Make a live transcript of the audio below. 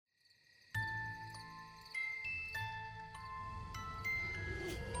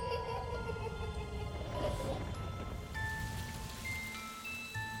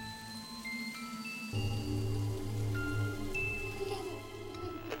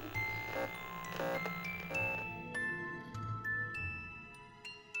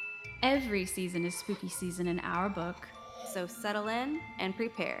Every season is spooky season in our book. So settle in and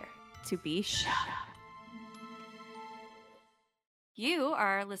prepare to be shook. You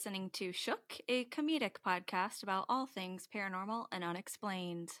are listening to Shook, a comedic podcast about all things paranormal and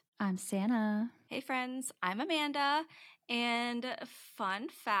unexplained. I'm Santa. Hey friends, I'm Amanda, and fun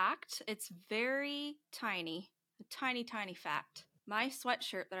fact, it's very tiny, a tiny, tiny fact. My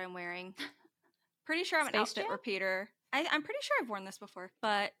sweatshirt that I'm wearing, pretty sure I'm an outfit repeater. I'm pretty sure I've worn this before,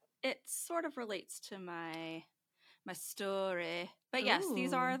 but it sort of relates to my story. But yes,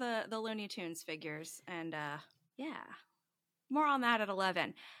 these are the Looney Tunes figures, and yeah. More on that at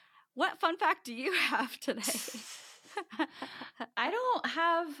 11. What fun fact do you have today? I don't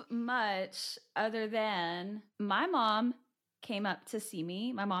have much other than my mom came up to see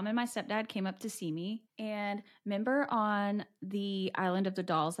me. My mom and my stepdad came up to see me. And remember on the Island of the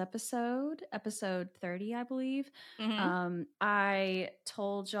Dolls episode 30, I believe, I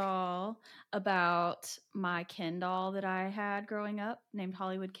told y'all about my Ken doll that I had growing up named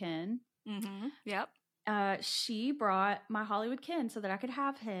Hollywood Ken. Mm-hmm. Yep. She brought my Hollywood Ken so that I could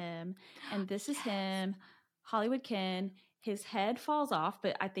have him. And this is him, Hollywood Ken. His head falls off,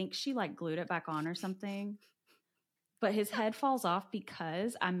 but I think she like glued it back on or something. But his head falls off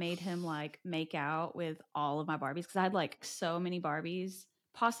because I made him like make out with all of my Barbies, because I had like so many Barbies,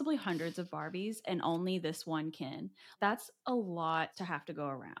 possibly hundreds of Barbies, and only this one Ken. That's a lot to have to go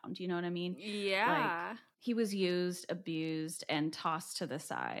around. You know what I mean? Yeah. Like, he was used, abused, and tossed to the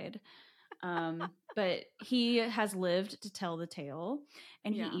side. But he has lived to tell the tale,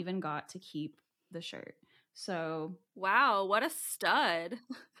 and he even got to keep the shirt. So wow, what a stud.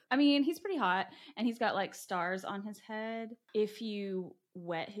 I mean, he's pretty hot, and he's got like stars on his head. If you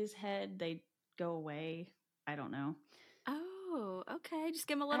wet his head, they go away. I don't know. Oh, okay. Just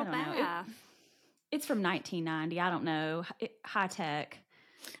give him a little bath. It's from 1990. I don't know. High tech.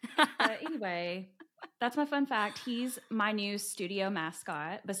 But anyway, that's my fun fact. He's my new studio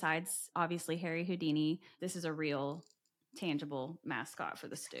mascot, besides obviously Harry Houdini. This is a real, tangible mascot for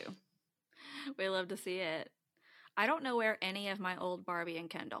the stew. We love to see it. I don't know where any of my old Barbie and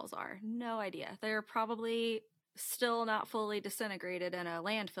Ken dolls are. No idea. They're probably still not fully disintegrated in a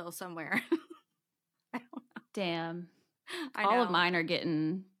landfill somewhere. I don't know. Damn. I know. All of mine are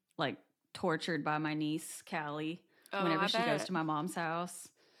getting like tortured by my niece, Callie, whenever she goes to my mom's house.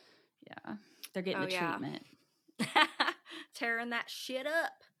 Yeah. They're getting treatment. Tearing that shit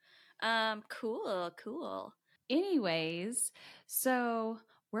up. Cool. Anyways, so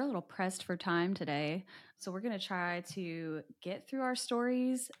we're a little pressed for time today. So we're going to try to get through our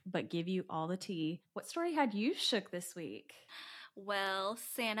stories, but give you all the tea. What story had you shook this week? Well,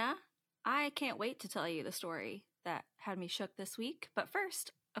 Santa, I can't wait to tell you the story that had me shook this week. But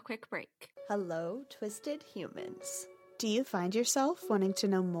first, a quick break. Hello, Twisted Humans. Do you find yourself wanting to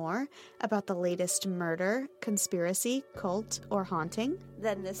know more about the latest murder, conspiracy, cult, or haunting?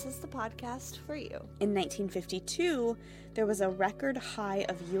 Then this is the podcast for you. In 1952, there was a record high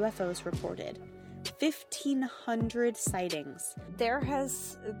of UFOs reported. 1,500 sightings. There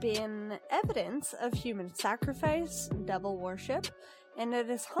has been evidence of human sacrifice, devil worship, and it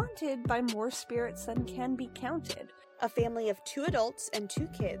is haunted by more spirits than can be counted. A family of 2 adults and 2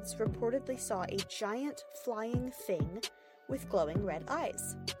 kids reportedly saw a giant flying thing with glowing red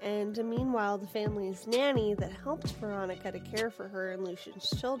eyes. And meanwhile, the family's nanny that helped Veronica to care for her and Lucian's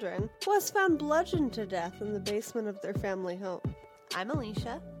children was found bludgeoned to death in the basement of their family home. I'm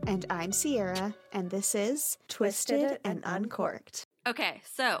Alicia. And I'm Sierra, and this is Twisted and Uncorked. Okay,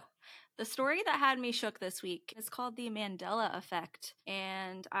 so the story that had me shook this week is called the Mandela Effect,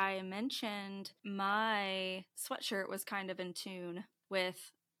 and I mentioned my sweatshirt was kind of in tune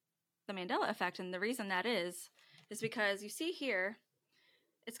with the Mandela Effect, and the reason that is because you see here,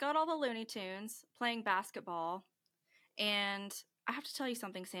 it's got all the Looney Tunes playing basketball, and I have to tell you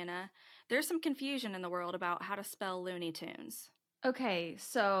something, Santa. There's some confusion in the world about how to spell Looney Tunes. Okay,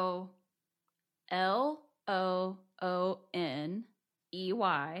 so Looney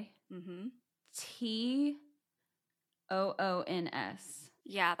Toons.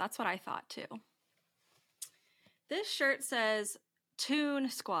 Yeah, that's what I thought too. This shirt says Toon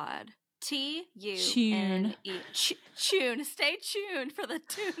Squad. Tune. Tune. Stay tuned for the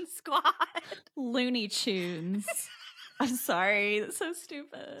Toon Squad. Looney Tunes. I'm sorry, that's so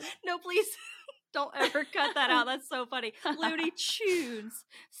stupid. No, please. Don't ever cut that out. That's so funny. Looney Tunes.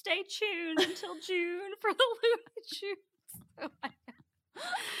 Stay tuned until June for the Looney Tunes. Oh my God.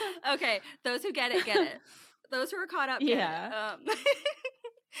 Okay, those who get it, get it. Those who are caught up, get it.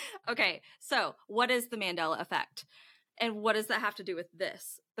 Okay, so what is the Mandela Effect? And what does that have to do with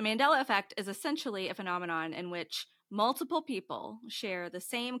this? The Mandela Effect is essentially a phenomenon in which multiple people share the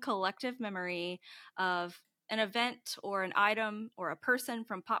same collective memory of an event or an item or a person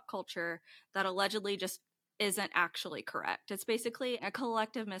from pop culture that allegedly just isn't actually correct. It's basically a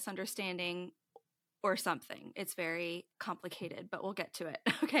collective misunderstanding or something. It's very complicated, but we'll get to it.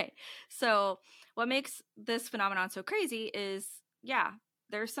 Okay. So what makes this phenomenon so crazy is,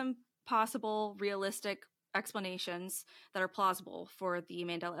 there's some possible realistic explanations that are plausible for the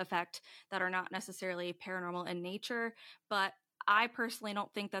Mandela effect that are not necessarily paranormal in nature, but I personally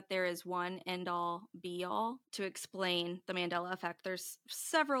don't think that there is one end-all, be-all to explain the Mandela effect. There's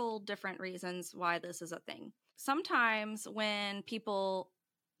several different reasons why this is a thing. Sometimes when people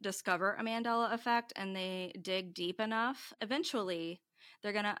discover a Mandela effect and they dig deep enough, eventually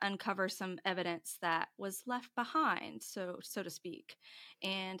they're going to uncover some evidence that was left behind, so to speak.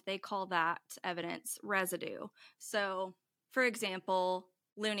 And they call that evidence residue. So, for example,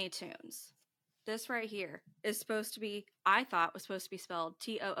 Looney Tunes. This right here is supposed to be, I thought was supposed to be spelled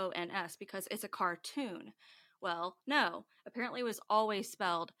Toons because it's a cartoon. Well, no, apparently it was always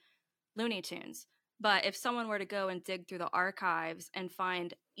spelled Looney Tunes. But if someone were to go and dig through the archives and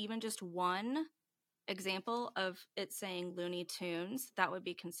find even just one example of it saying Looney Tunes, that would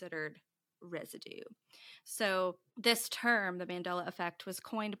be considered residue. So this term, the Mandela effect, was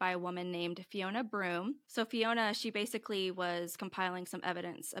coined by a woman named Fiona Broome. So Fiona, she basically was compiling some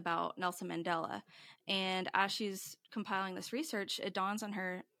evidence about Nelson Mandela. And as she's compiling this research, it dawns on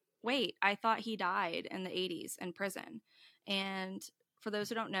her, wait, I thought he died in the 80s in prison. And for those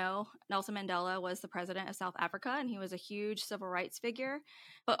who don't know, Nelson Mandela was the president of South Africa, and he was a huge civil rights figure.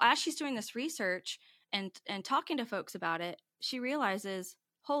 But as she's doing this research and talking to folks about it, she realizes,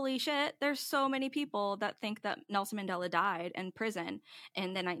 holy shit, there's so many people that think that Nelson Mandela died in prison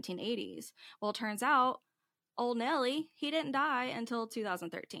in the 1980s. Well, it turns out, old Nelly, he didn't die until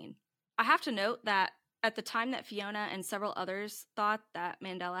 2013. I have to note that at the time that Fiona and several others thought that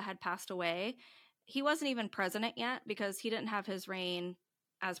Mandela had passed away, he wasn't even president yet because he didn't have his reign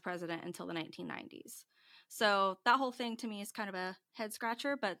as president until the 1990s. So that whole thing to me is kind of a head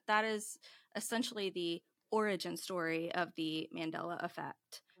scratcher, but that is essentially the origin story of the Mandela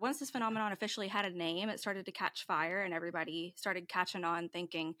effect. Once this phenomenon officially had a name, it started to catch fire and everybody started catching on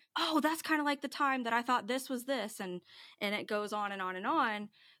thinking, oh, that's kind of like the time that I thought this was this. And it goes on and on and on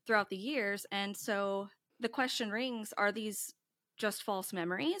throughout the years. And so the question rings, are these just false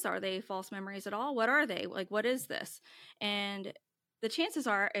memories? Are they false memories at all? What are they? Like, what is this? And the chances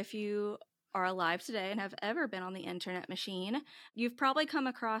are, if you are alive today and have ever been on the internet machine, you've probably come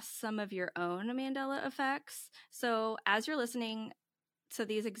across some of your own Mandela effects. So as you're listening to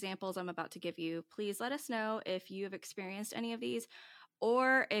these examples I'm about to give you, please let us know if you have experienced any of these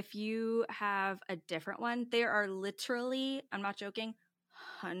or if you have a different one. There are literally, I'm not joking,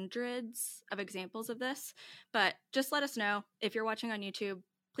 hundreds of examples of this, but just let us know. If you're watching on YouTube,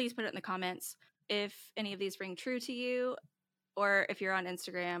 please put it in the comments if any of these ring true to you, or if you're on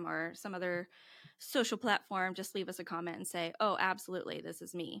Instagram or some other social platform, just leave us a comment and say, oh, absolutely, this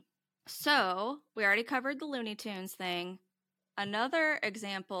is me. So we already covered the Looney Tunes thing. Another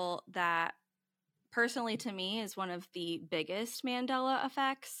example that personally to me is one of the biggest Mandela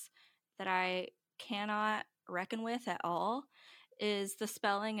effects that I cannot reckon with at all is the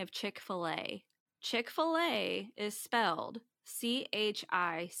spelling of Chick-fil-A. Chick-fil-A is spelled CHICK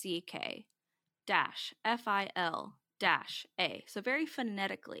 -FIL-A. So very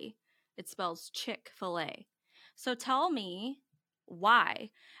phonetically, it spells Chick-fil-A. So tell me why,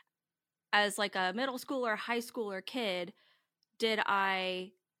 as like a middle schooler, high schooler kid, did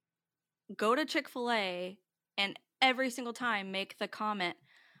I go to Chick-fil-A and every single time make the comment,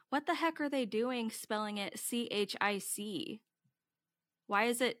 what the heck are they doing spelling it CHIC? Why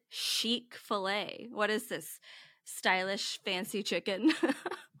is it chic filet? What is this? Stylish, fancy chicken?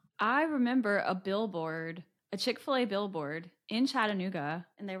 I remember a billboard, a Chick-fil-A billboard in Chattanooga,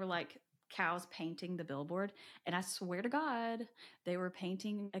 and they were like cows painting the billboard. And I swear to God, they were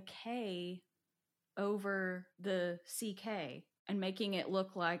painting a K over the CK and making it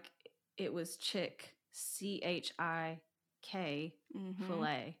look like it was Chick, CHIK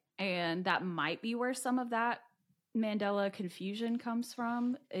filet. And that might be where some of that Mandela confusion comes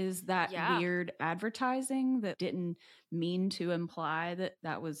from, is that weird advertising that didn't mean to imply that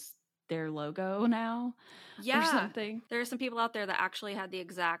that was their logo now or something. There are some people out there that actually had the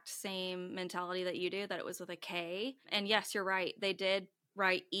exact same mentality that you do, that it was with a K. And yes, you're right. They did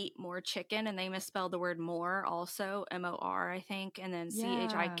write eat more chicken and they misspelled the word more also, M-O-R, I think, and then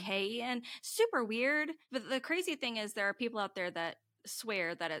C-H-I-K-E-N. Super weird. But the crazy thing is there are people out there that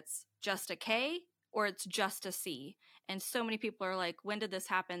swear that it's just a K or it's just a C. And so many people are like, when did this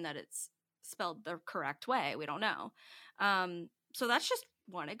happen that it's spelled the correct way. We don't know. So that's just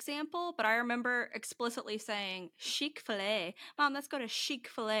one example, but I remember explicitly saying Chick-fil-A. Mom, let's go to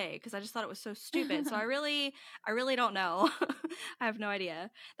Chick-fil-A, because I just thought it was so stupid. So I really don't know. I have no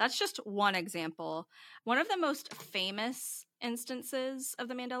idea. That's just one example. One of the most famous instances of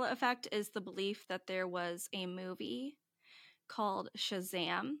the Mandela effect is the belief that there was a movie called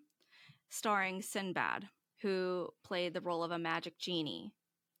Shazam starring Sinbad, who played the role of a magic genie.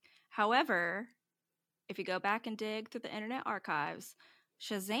 However, if you go back and dig through the Internet Archives,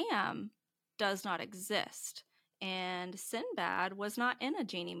 Shazam does not exist, and Sinbad was not in a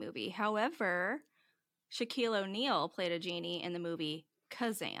genie movie. However, Shaquille O'Neal played a genie in the movie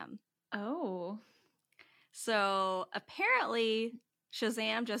Kazam. Oh. So apparently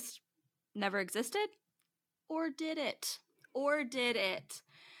Shazam just never existed, or did it?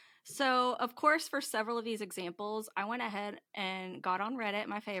 So, of course, for several of these examples, I went ahead and got on Reddit,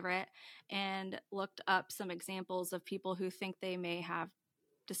 my favorite, and looked up some examples of people who think they may have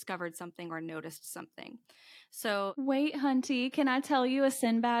discovered something or noticed something. So, wait, Hunty, can I tell you a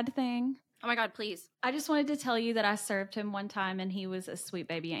Sinbad thing? Oh my God, please. I just wanted to tell you that I served him one time and he was a sweet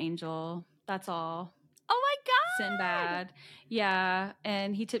baby angel. That's all. Oh my God. Sinbad. Yeah.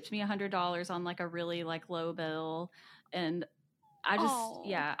 And he tipped me $100 on like a really like low bill. And I just,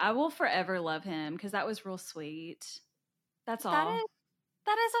 I will forever love him because that was real sweet. That's all.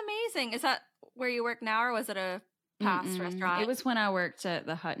 That is amazing. Is that where you work now, or was it a past restaurant? It was when I worked at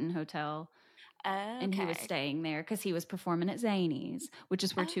the Hutton Hotel. Okay. And he was staying there because he was performing at Zanies, which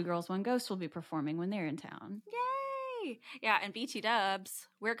is where Two Girls, One Ghost will be performing when they're in town. Yay! Yeah, and BT Dubs,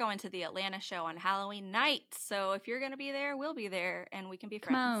 we're going to the Atlanta show on Halloween night. So if you're going to be there, we'll be there, and we can be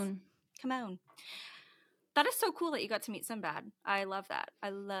friends. Come on. That is so cool that you got to meet Sinbad. I love that. I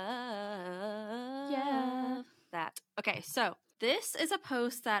love that. Okay, so this is a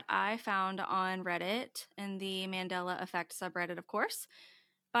post that I found on Reddit in the Mandela Effect subreddit, of course,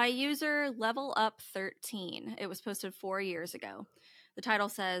 by user LevelUp13. It was posted 4 years ago. The title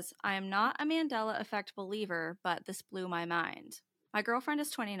says, I am not a Mandela Effect believer, but this blew my mind. My girlfriend is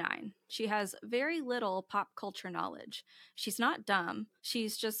 29. She has very little pop culture knowledge. She's not dumb.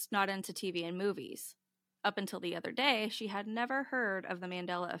 She's just not into TV and movies. Up until the other day, she had never heard of the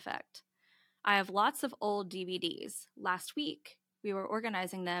Mandela Effect. I have lots of old DVDs. Last week, we were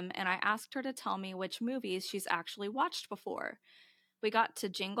organizing them, and I asked her to tell me which movies she's actually watched before. We got to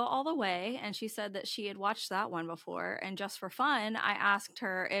Jingle All the Way, and she said that she had watched that one before, and just for fun, I asked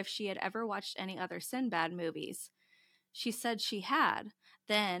her if she had ever watched any other Sinbad movies. She said she had.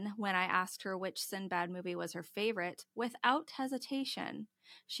 Then, when I asked her which Sinbad movie was her favorite, without hesitation,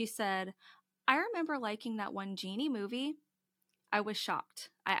 she said, I remember liking that one genie movie. I was shocked.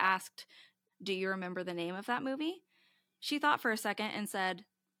 I asked, do you remember the name of that movie? She thought for a second and said,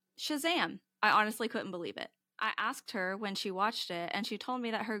 Shazam. I honestly couldn't believe it. I asked her when she watched it, and she told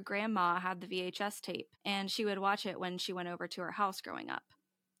me that her grandma had the VHS tape, and she would watch it when she went over to her house growing up.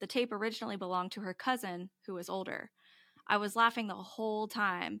 The tape originally belonged to her cousin, who was older. I was laughing the whole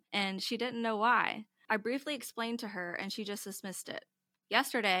time, and she didn't know why. I briefly explained to her, and she just dismissed it.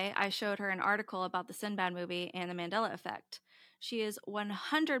 Yesterday, I showed her an article about the Sinbad movie and the Mandela Effect. She is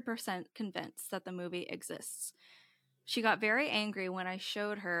 100% convinced that the movie exists. She got very angry when I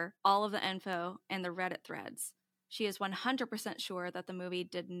showed her all of the info and the Reddit threads. She is 100% sure that the movie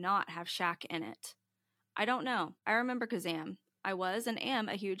did not have Shaq in it. I don't know. I remember Kazam. I was and am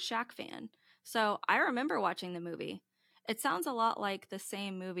a huge Shaq fan. So I remember watching the movie. It sounds a lot like the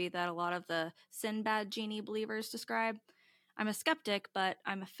same movie that a lot of the Sinbad genie believers describe. I'm a skeptic, but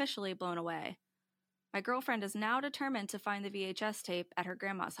I'm officially blown away. My girlfriend is now determined to find the VHS tape at her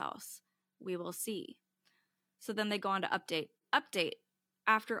grandma's house. We will see. So then they go on to update. Update.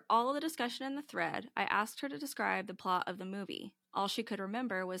 After all of the discussion in the thread, I asked her to describe the plot of the movie. All she could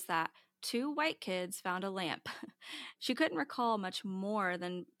remember was that 2 white kids found a lamp. She couldn't recall much more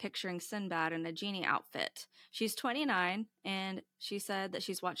than picturing Sinbad in a genie outfit. She's 29, and she said that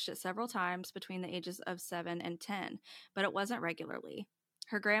she's watched it several times between the ages of 7 and 10, but it wasn't regularly.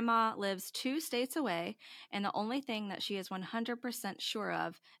 Her grandma lives 2 states away, and the only thing that she is 100% sure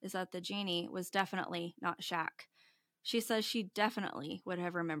of is that the genie was definitely not Shaq. She says she definitely would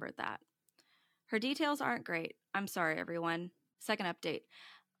have remembered that. Her details aren't great. I'm sorry, everyone. Second update.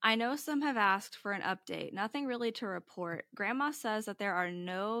 I know some have asked for an update. Nothing really to report. Grandma says that there are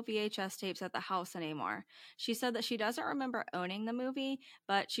no VHS tapes at the house anymore. She said that she doesn't remember owning the movie,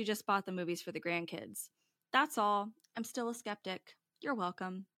 but she just bought the movies for the grandkids. That's all. I'm still a skeptic. You're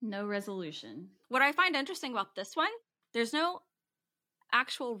welcome. No resolution. What I find interesting about this one, there's no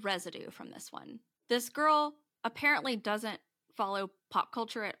actual residue from this one. This girl apparently doesn't follow pop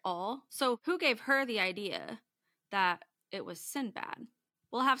culture at all. So who gave her the idea that it was Sinbad?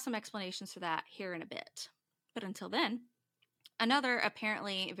 We'll have some explanations for that here in a bit. But until then, another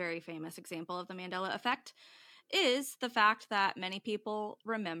apparently very famous example of the Mandela effect is the fact that many people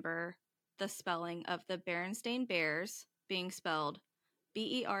remember the spelling of the Berenstain Bears being spelled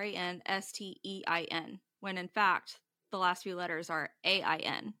Berenstein, when in fact the last few letters are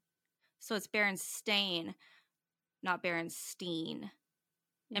AIN. So it's Berenstain, not Berenstein.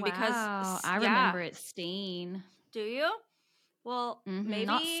 And because I remember it Steen. Do you? Well, maybe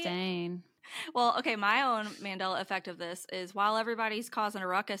not Stain. Well, okay, my own Mandela effect of this is while everybody's causing a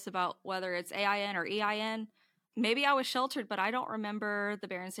ruckus about whether it's AIN or EIN, maybe I was sheltered, but I don't remember the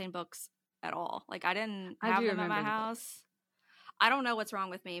Berenstain books at all. Like, I didn't have them at my house. I don't know what's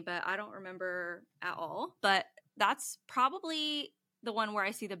wrong with me, but I don't remember at all. But that's probably the one where I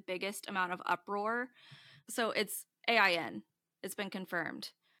see the biggest amount of uproar. So it's AIN. It's been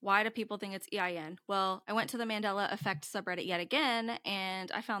confirmed. Why do people think it's EIN? Well, I went to the Mandela Effect subreddit yet again,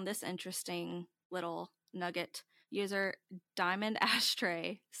 and I found this interesting little nugget. User Diamond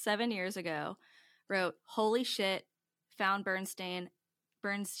Ashtray 7 years ago wrote, "Holy shit, found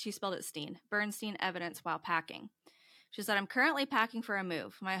she spelled it Steen, Bernstein evidence while packing." She said, "I'm currently packing for a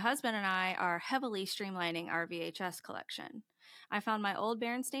move. My husband and I are heavily streamlining our VHS collection. I found my old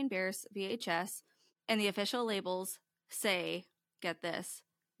Berenstain Bears VHS, and the official labels say, get this,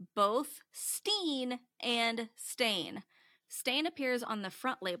 both Steen and Stain. Stain appears on the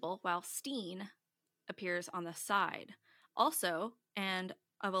front label, while Steen appears on the side. Also, and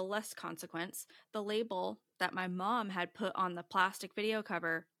of a less consequence, the label that my mom had put on the plastic video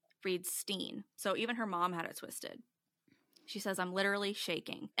cover reads Steen. So even her mom had it twisted." She says, "I'm literally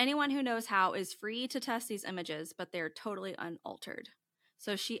shaking. Anyone who knows how is free to test these images, but they're totally unaltered."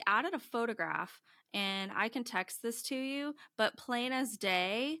 So she added a photograph, and I can text this to you, but plain as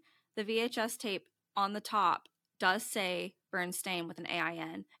day, the VHS tape on the top does say Berenstain with an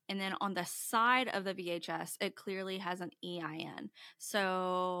AIN, and then on the side of the VHS, it clearly has an EIN.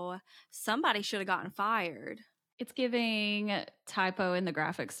 So somebody should have gotten fired. It's giving typo in the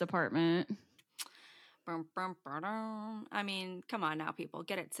graphics department. I mean, come on now, people,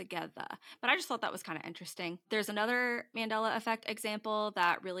 get it together. But I just thought that was kind of interesting. There's another Mandela effect example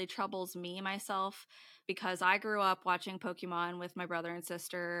that really troubles me myself, because I grew up watching Pokemon with my brother and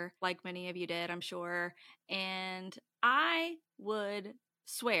sister, like many of you did, I'm sure. And I would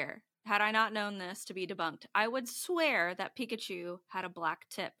swear, had I not known this to be debunked, I would swear that Pikachu had a black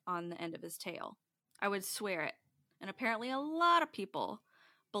tip on the end of his tail. I would swear it. And apparently a lot of people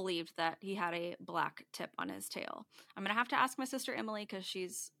believed that he had a black tip on his tail. I'm going to have to ask my sister Emily, because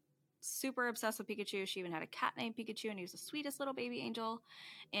she's super obsessed with Pikachu. She even had a cat named Pikachu, and he was the sweetest little baby angel.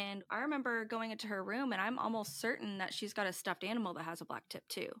 And I remember going into her room, and I'm almost certain that she's got a stuffed animal that has a black tip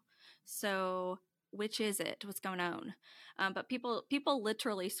too. So which is it? What's going on? But people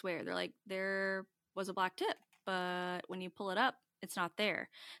literally swear. They're like, there was a black tip, but when you pull it up, it's not there.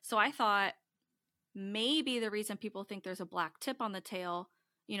 So I thought maybe the reason people think there's a black tip on the tail,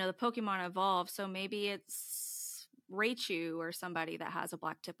 you know, the Pokemon evolved, so maybe it's Raichu or somebody that has a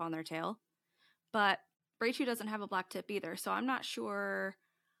black tip on their tail. But Raichu doesn't have a black tip either, so I'm not sure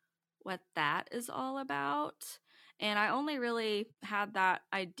what that is all about. And I only really had that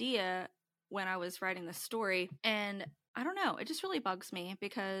idea when I was writing the story, and I don't know, it just really bugs me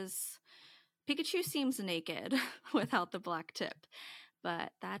because Pikachu seems naked without the black tip,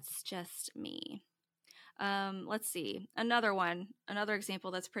 but that's just me. Let's see. Another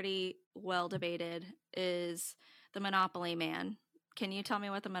example that's pretty well debated is the Monopoly Man. Can you tell me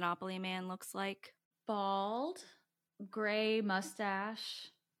what the Monopoly Man looks like? Bald, gray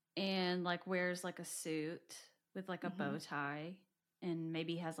mustache, and like wears like a suit with like a bow tie, and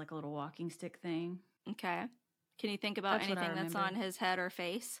maybe has like a little walking stick thing. Okay. Can you think about anything that's on his head or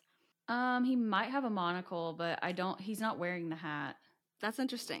face? He might have a monocle, but he's not wearing the hat. That's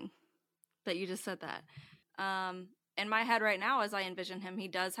interesting that you just said that. In my head right now, as I envision him, he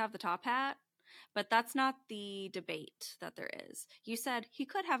does have the top hat, but that's not the debate that there is. You said he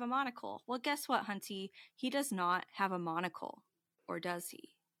could have a monocle. Well, guess what, Hunty? He does not have a monocle. Or does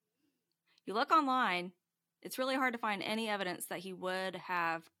he? You look online, it's really hard to find any evidence that he would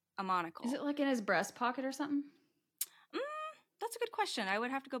have a monocle. Is it like in his breast pocket or something? That's a good question. I would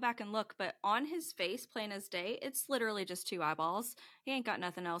have to go back and look, but on his face, plain as day, it's literally just 2 eyeballs. He ain't got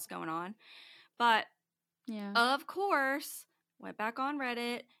nothing else going on. But yeah, of course, went back on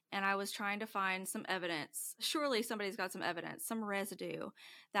Reddit, and I was trying to find some evidence. Surely somebody's got some evidence, some residue,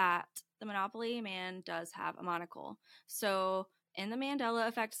 that the Monopoly Man does have a monocle. So in the Mandela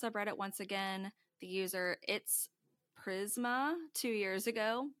Effect subreddit, once again, the user, it's Prisma 2 years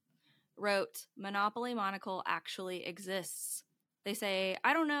ago wrote, Monopoly Monocle actually exists. They say,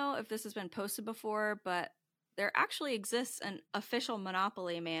 I don't know if this has been posted before, but there actually exists an official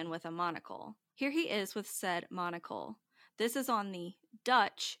Monopoly man with a monocle. Here he is with said monocle. This is on the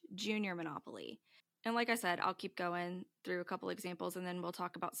Dutch Junior Monopoly. And like I said, I'll keep going through a couple examples and then we'll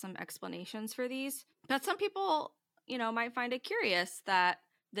talk about some explanations for these. But some people, might find it curious that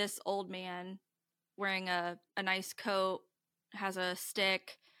this old man wearing a nice coat, has a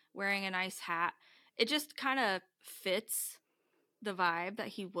stick, wearing a nice hat, it just kind of fits the vibe that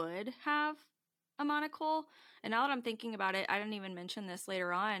he would have a monocle. And now that I'm thinking about it, I didn't even mention this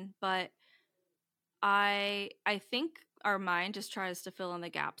later on, but I think our mind just tries to fill in the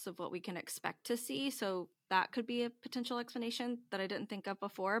gaps of what we can expect to see. So that could be a potential explanation that I didn't think of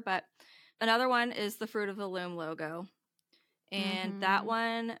before. But another one is the Fruit of the Loom logo. And that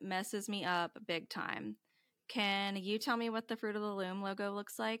one messes me up big time. Can you tell me what the Fruit of the Loom logo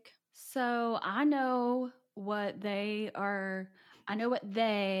looks like? So I know what they are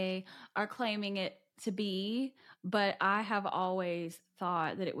claiming it to be, but I have always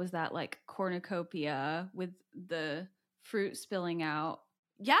thought that it was that like cornucopia with the fruit spilling out.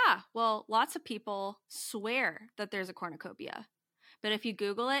 Yeah, well, lots of people swear that there's a cornucopia. But if you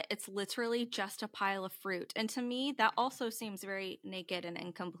Google it, it's literally just a pile of fruit. And to me, that also seems very naked and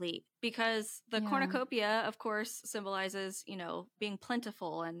incomplete because the cornucopia, of course, symbolizes, being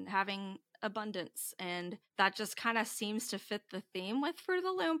plentiful and having abundance. And that just kind of seems to fit the theme with Fruit of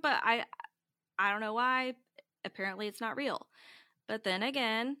the Loom. But I don't know why. Apparently, it's not real. But then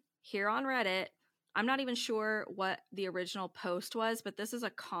again, here on Reddit, I'm not even sure what the original post was, but this is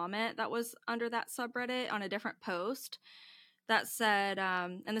a comment that was under that subreddit on a different post that said,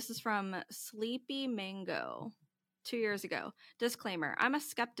 and this is from Sleepy Mango 2 years ago. Disclaimer, I'm a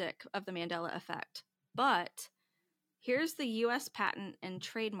skeptic of the Mandela effect, but here's the U.S. Patent and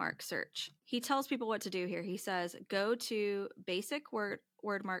Trademark Search. He tells people what to do here. He says, go to basic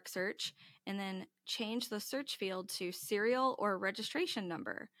wordmark search and then change the search field to serial or registration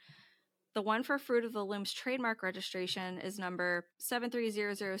number. The one for Fruit of the Loom's trademark registration is number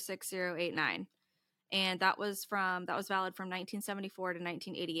 730006089. And that was valid from 1974 to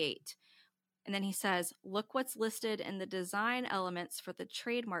 1988. And then he says, look what's listed in the design elements for the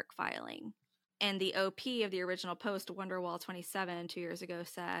trademark filing. And the OP of the original post, Wonderwall27, 2 years ago,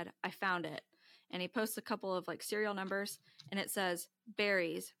 said, I found it. And he posts a couple of like serial numbers, and it says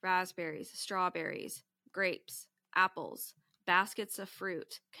berries, raspberries, strawberries, grapes, apples, baskets of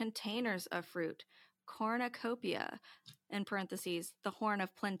fruit, containers of fruit, cornucopia, in parentheses, the Horn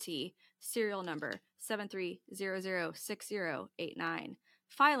of Plenty, serial number 730006089,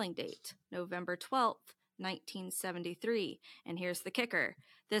 filing date November 12th, 1973. And here's the kicker.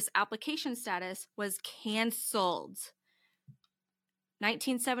 This application status was canceled.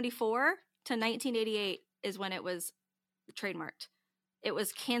 1974 to 1988 is when it was trademarked. It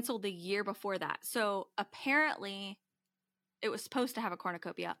was canceled the year before that. So apparently it was supposed to have a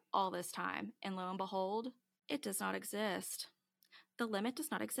cornucopia all this time. And lo and behold, it does not exist. The limit does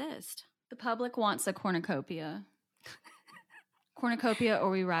not exist. The public wants a cornucopia. Cornucopia or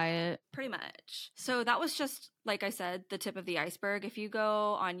we riot. Pretty much. So that was just, like I said, the tip of the iceberg. If you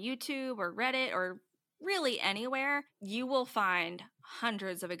go on YouTube or Reddit or really anywhere, you will find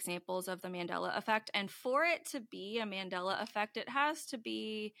hundreds of examples of the Mandela effect. And for it to be a Mandela effect, it has to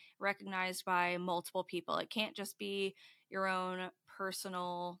be recognized by multiple people. It can't just be your own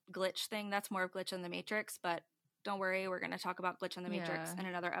personal glitch thing. That's more of Glitch in the Matrix, but don't worry, we're going to talk about Glitch in the Matrix in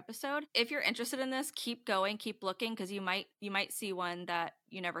another episode. If you're interested in this, keep going, keep looking, because you might see one that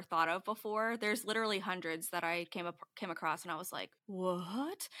you never thought of before. There's literally hundreds that I came across, and I was like,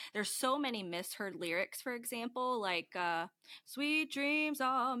 what? There's so many misheard lyrics, for example, like, sweet dreams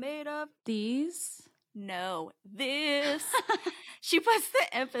are made of these. No, this. She puts the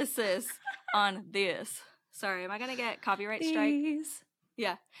emphasis on this. Sorry, am I going to get copyright strike? These.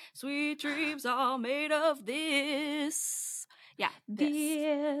 Yeah. Sweet dreams are made of this. Yeah.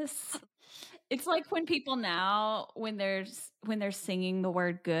 This. It's like when people now, when they're singing the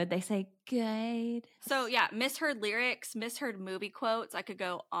word good, they say good. So yeah, misheard lyrics, misheard movie quotes. I could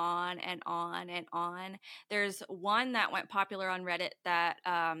go on and on and on. There's one that went popular on Reddit that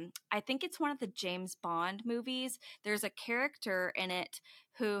I think it's one of the James Bond movies. There's a character in it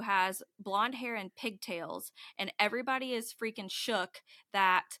who has blonde hair and pigtails, and everybody is freaking shook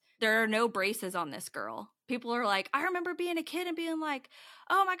that there are no braces on this girl. People are like, I remember being a kid and being like,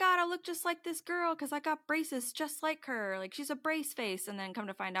 oh my God, I look just like this girl because I got braces just like her. Like, she's a brace face. And then come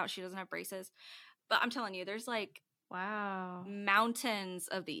to find out she doesn't have braces. But I'm telling you, there's like Wow. Mountains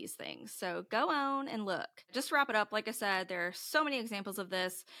of these things. So go on and look. Just to wrap it up, like I said, there are so many examples of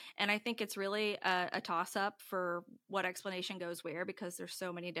this, and I think it's really a toss-up for what explanation goes where, because there's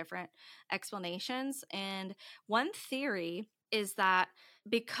so many different explanations. And one theory is that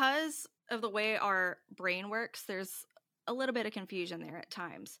because of the way our brain works, there's a little bit of confusion there at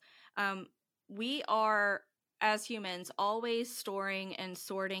times. We are, as humans, always storing and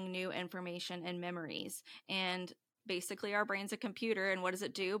sorting new information and memories. And basically our brain's a computer, and what does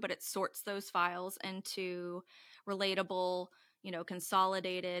it do? But it sorts those files into relatable,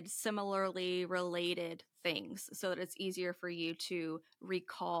 consolidated, similarly related things so that it's easier for you to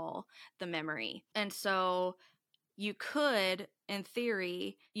recall the memory. And so you could, in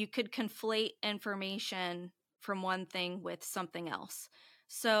theory, conflate information from one thing with something else.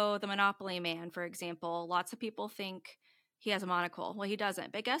 So the Monopoly Man, for example, lots of people think he has a monocle. Well, he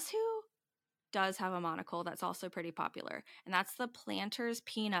doesn't. But guess who does have a monocle that's also pretty popular? And that's the Planters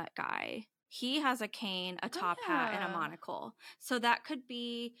Peanut guy. He has a cane, a top hat, and a monocle. So that could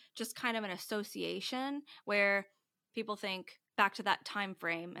be just kind of an association where people think back to that time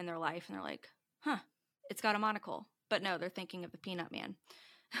frame in their life and they're like, huh, it's got a monocle. But no, they're thinking of the Peanut Man.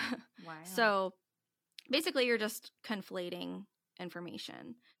 Wow. So basically you're just conflating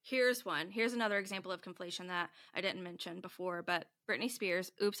information. Here's another example of conflation that I didn't mention before, but Britney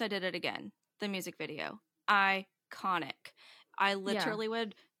Spears, Oops, I Did It Again, the music video. Iconic. I literally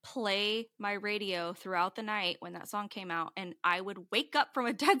would play my radio throughout the night when that song came out, and I would wake up from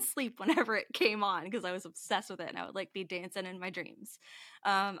a dead sleep whenever it came on because I was obsessed with it, and I would be dancing in my dreams.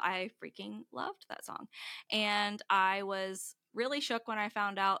 I freaking loved that song. And I was really shook when I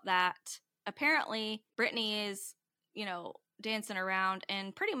found out that apparently Britney is, dancing around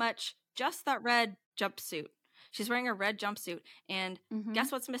in pretty much just that red jumpsuit. She's wearing a red jumpsuit, and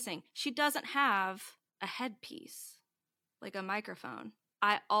guess what's missing? She doesn't have a headpiece, like a microphone.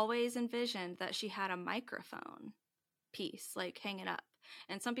 I always envisioned that she had a microphone piece, hanging up.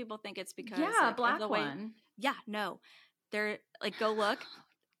 And some people think it's because black of the way. one. Yeah, no. They're go look.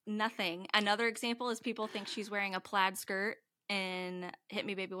 Nothing. Another example is people think she's wearing a plaid skirt in Hit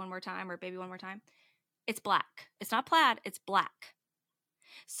Me Baby One More Time or Baby One More Time. It's black. It's not plaid, it's black.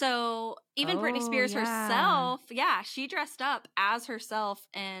 So even Britney Spears herself, she dressed up as herself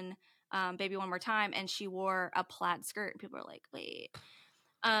in Baby One More Time, and she wore a plaid skirt. People are like, wait.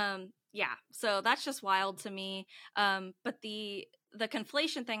 So that's just wild to me. But the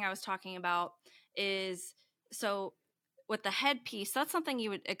conflation thing I was talking about is, so with the headpiece, that's something you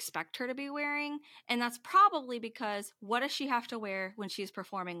would expect her to be wearing. And that's probably because what does she have to wear when she's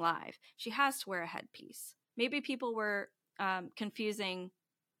performing live? She has to wear a headpiece. Maybe people were confusing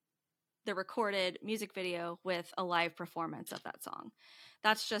the recorded music video with a live performance of that song.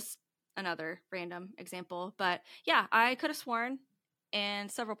 That's just another random example. But yeah, I could have sworn, and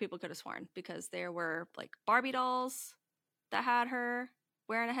several people could have sworn, because there were Barbie dolls that had her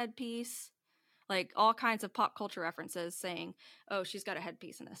wearing a headpiece. All kinds of pop culture references saying, oh, she's got a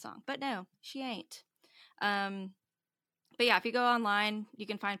headpiece in this song. But no, she ain't. But yeah, if you go online, you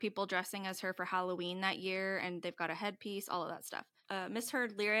can find people dressing as her for Halloween that year, and they've got a headpiece, all of that stuff.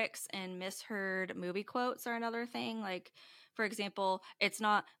 Misheard lyrics and misheard movie quotes are another thing. For example, it's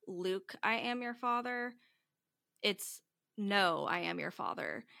not Luke, I am your father. It's no, I am your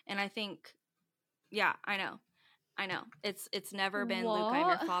father. And I think, I know. It's never been Luke, I am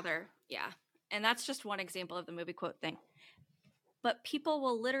your father. Yeah. And that's just one example of the movie quote thing. But people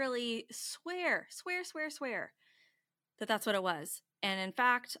will literally swear that that's what it was. And in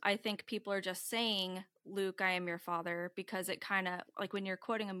fact, I think people are just saying, Luke, I am your father, because it kind of, when you're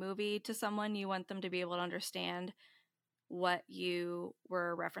quoting a movie to someone, you want them to be able to understand what you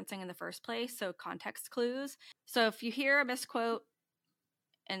were referencing in the first place. So context clues. So if you hear a misquote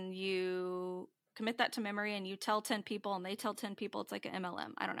and you commit that to memory and you tell 10 people and they tell 10 people, it's like an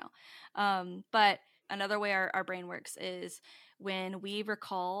MLM. I don't know. But another way our brain works is when we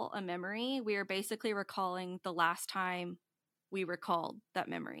recall a memory, we are basically recalling the last time we recalled that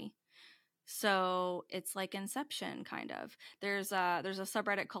memory. So it's like Inception, kind of. There's a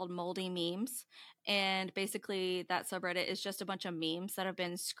subreddit called Moldy Memes, and basically that subreddit is just a bunch of memes that have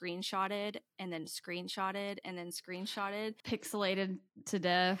been screenshotted and then screenshotted and then screenshotted. Pixelated to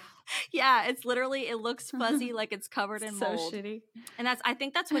death. Yeah, it's literally, it looks fuzzy like it's covered in mold. So shitty. And I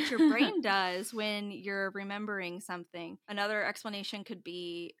think that's what your brain does when you're remembering something. Another explanation could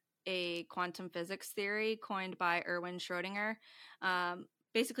be a quantum physics theory coined by Erwin Schrödinger.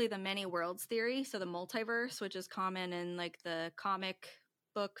 Basically the many worlds theory, so the multiverse, which is common in the comic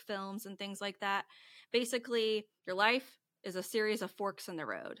book films and things like that. Basically, your life is a series of forks in the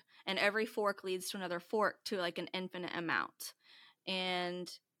road, and every fork leads to another fork to like an infinite amount.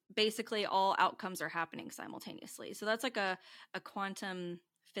 And basically all outcomes are happening simultaneously. So that's like a quantum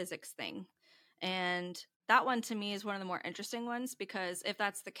physics thing. And that one to me is one of the more interesting ones, because if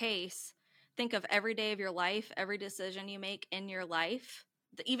that's the case, think of every day of your life, every decision you make in your life,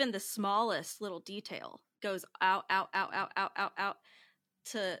 even the smallest little detail goes out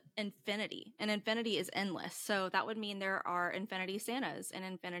to infinity, and infinity is endless. So that would mean there are infinity Santas and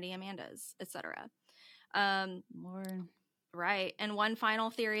infinity Amandas, etc. Lord. Right. And one final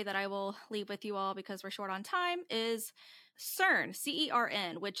theory that I will leave with you all, because we're short on time, is CERN,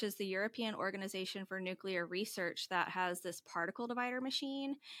 CERN, which is the European Organization for Nuclear Research, that has this particle divider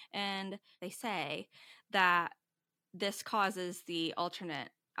machine. And they say that this causes the alternate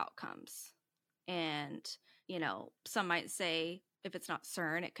outcomes. And, you know, some might say if it's not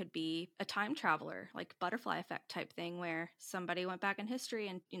CERN, it could be a time traveler, like butterfly effect type thing, where somebody went back in history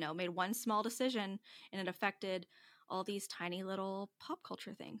and, you know, made one small decision and it affected all these tiny little pop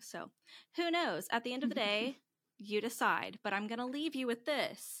culture things. So who knows? At the end of the day, you decide. But I'm going to leave you with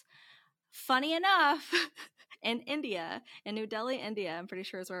this. Funny enough, in India, in New Delhi, India, I'm pretty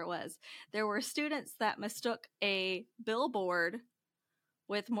sure is where it was, there were students that mistook a billboard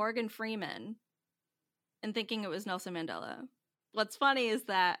with Morgan Freeman and thinking it was Nelson Mandela. What's funny is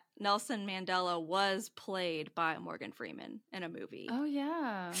that Nelson Mandela was played by Morgan Freeman in a movie. Oh,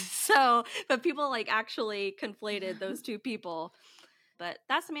 yeah. So, but people like actually conflated those two people. But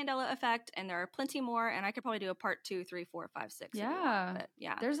that's the Mandela effect, and there are plenty more, and I could probably do a part 2, 3, 4, 5, 6. Yeah. But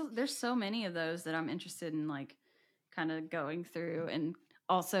yeah. There's so many of those that I'm interested in, like, kind of going through and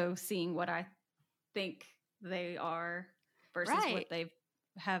also seeing what I think they are versus what they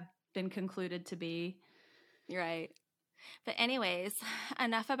have been concluded to be. Right. But anyways,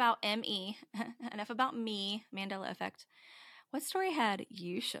 enough about ME. Enough about me, Mandela effect. What story had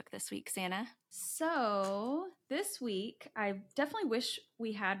you shook this week, Santa? So this week, I definitely wish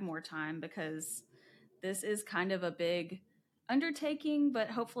we had more time, because this is kind of a big undertaking, but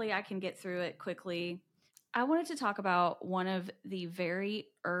hopefully I can get through it quickly. I wanted to talk about one of the very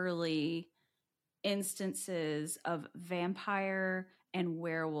early instances of vampire and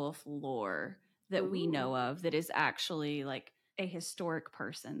werewolf lore that we know of, that is actually like a historic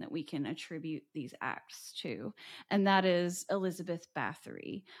person that we can attribute these acts to. And that is Elizabeth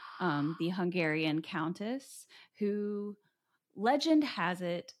Bathory, the Hungarian countess, who legend has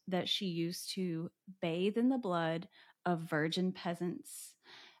it that she used to bathe in the blood of virgin peasants.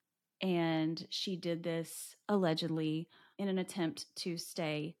 And she did this allegedly in an attempt to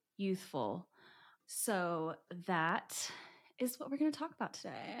stay youthful. So that is what we're going to talk about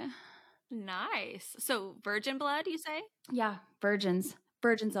today. Nice. So virgin blood, you say? Yeah, virgins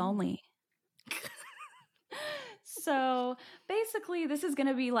only. So basically, this is going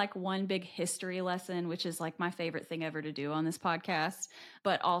to be like one big history lesson, which is like my favorite thing ever to do on this podcast.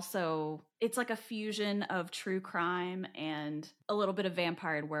 But also, it's like a fusion of true crime and a little bit of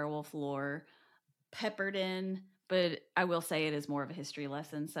vampire and werewolf lore peppered in. But I will say it is more of a history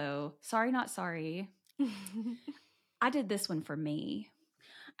lesson. So sorry, not sorry. I did this one for me.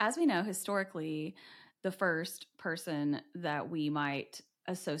 As we know, historically, the first person that we might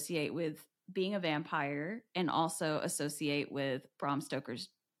associate with being a vampire and also associate with Bram Stoker's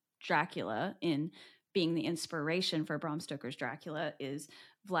Dracula in being the inspiration for Bram Stoker's Dracula is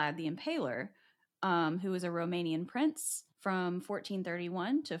Vlad the Impaler, who was a Romanian prince from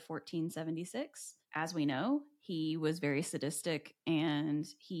 1431 to 1476. As we know, he was very sadistic and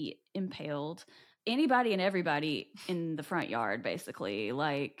he impaled anybody and everybody in the front yard, basically.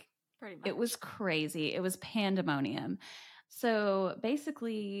 Like, pretty much. It was crazy. It was pandemonium. So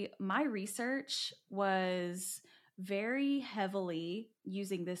basically, my research was very heavily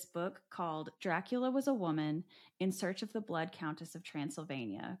using this book called Dracula Was a Woman in Search of the Blood Countess of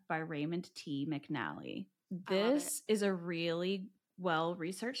Transylvania by Raymond T. McNally. This is a really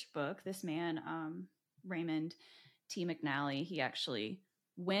well-researched book. This man, Raymond T. McNally, he actually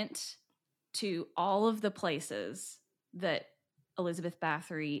went to all of the places that Elizabeth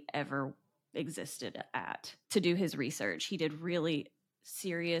Bathory ever existed at to do his research. He did really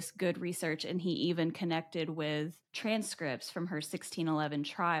serious, good research, and he even connected with transcripts from her 1611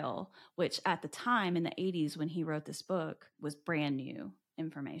 trial, which at the time in the 80s when he wrote this book was brand new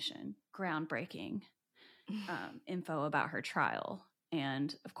information, groundbreaking info about her trial.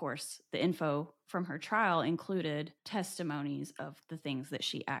 And of course, the info from her trial included testimonies of the things that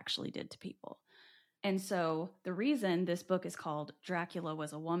she actually did to people. And so the reason this book is called Dracula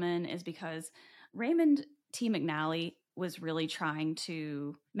Was a Woman is because Raymond T. McNally was really trying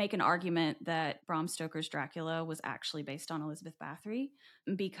to make an argument that Bram Stoker's Dracula was actually based on Elizabeth Bathory,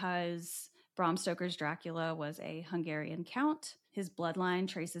 because Bram Stoker's Dracula was a Hungarian count. His bloodline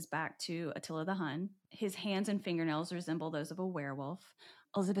traces back to Attila the Hun. His hands and fingernails resemble those of a werewolf.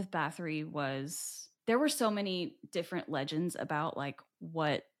 Elizabeth Bathory there were so many different legends about like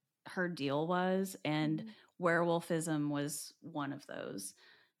what her deal was, and werewolfism was one of those.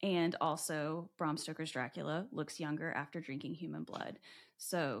 And also, Bram Stoker's Dracula looks younger after drinking human blood.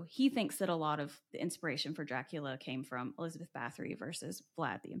 So he thinks that a lot of the inspiration for Dracula came from Elizabeth Bathory versus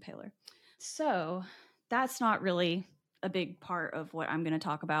Vlad the Impaler. So that's not really a big part of what I'm going to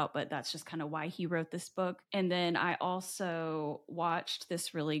talk about, but that's just kind of why he wrote this book. And then I also watched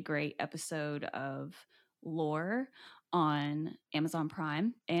this really great episode of Lore on Amazon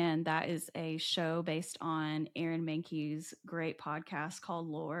Prime, and that is a show based on Aaron Mahnke's great podcast called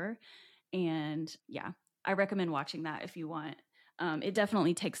Lore. And yeah, I recommend watching that if you want. It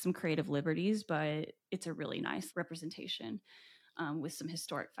definitely takes some creative liberties, but it's a really nice representation with some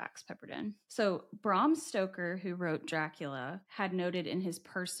historic facts peppered in. So Bram Stoker, who wrote Dracula, had noted in his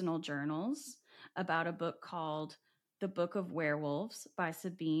personal journals about a book called The Book of Werewolves by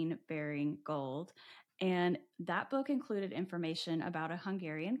Sabine Baring-Gould. And that book included information about a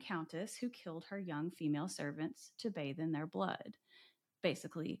Hungarian countess who killed her young female servants to bathe in their blood,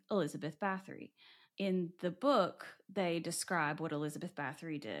 basically Elizabeth Bathory. In the book, they describe what Elizabeth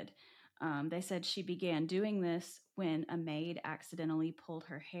Bathory did. They said she began doing this when a maid accidentally pulled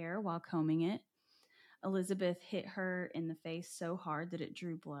her hair while combing it. Elizabeth hit her in the face so hard that it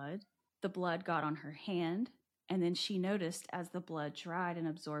drew blood. The blood got on her hand, and then she noticed as the blood dried and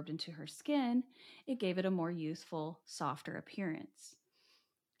absorbed into her skin, it gave it a more youthful, softer appearance.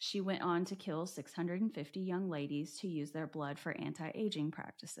 She went on to kill 650 young ladies to use their blood for anti-aging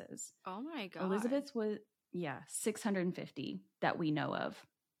practices. Oh my God. Elizabeth was, 650 that we know of.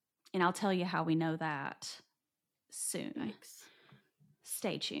 And I'll tell you how we know that soon. Yikes.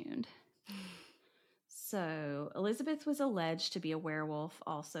 Stay tuned. So Elizabeth was alleged to be a werewolf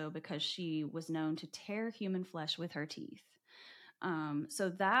also because she was known to tear human flesh with her teeth. So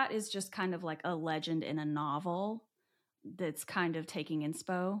that is just kind of like a legend in a novel that's kind of taking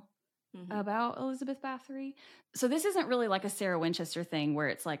inspo about Elizabeth Bathory. So this isn't really like a Sarah Winchester thing where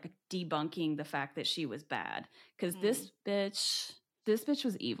it's like debunking the fact that she was bad, because this bitch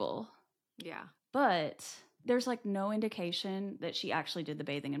was evil. Yeah. But there's like no indication that she actually did the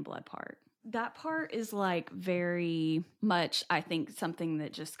bathing in blood part. That part is like very much, I think, something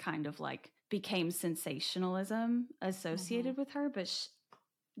that just kind of like became sensationalism associated with her, but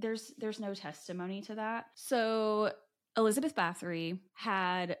there's no testimony to that. So Elizabeth Bathory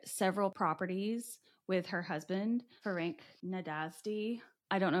had several properties with her husband, Ferenc Nadasdy.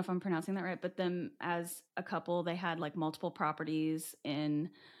 I don't know if I'm pronouncing that right, but them as a couple, they had like multiple properties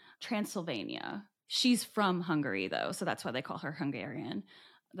in Transylvania. She's from Hungary though, so that's why they call her Hungarian,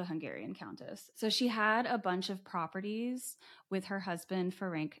 the Hungarian countess. So she had a bunch of properties with her husband,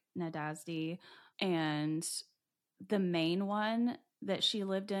 Ferenc Nadasdy, and the main one that she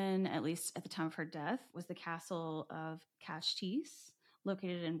lived in, at least at the time of her death, was the castle of Kastis,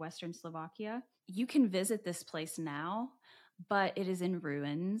 located in western Slovakia. You can visit this place now, but it is in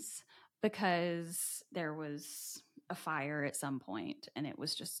ruins because there was a fire at some point and it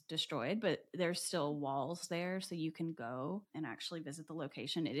was just destroyed, but there's still walls there, so you can go and actually visit the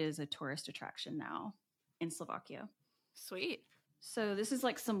location. It is a tourist attraction now in Slovakia. Sweet. So this is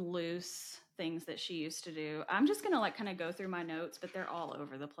like some loose things that she used to do. I'm just going to like kind of go through my notes, but they're all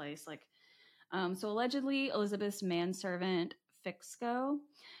over the place. Like, so allegedly Elizabeth's manservant Fixco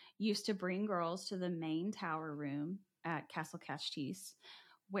used to bring girls to the main tower room at Castle Kastis,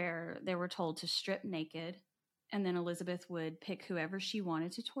 where they were told to strip naked, and then Elizabeth would pick whoever she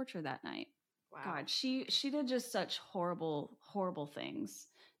wanted to torture that night. Wow. God, she did just such horrible, horrible things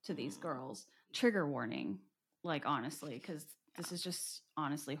to these girls. Trigger warning, like honestly, because this is just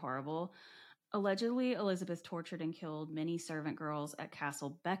honestly horrible. Allegedly, Elizabeth tortured and killed many servant girls at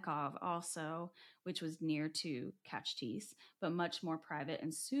Castle Bekov also, which was near to Kastis, but much more private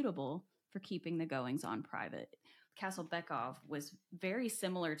and suitable for keeping the goings-on private. Castle Bekov was very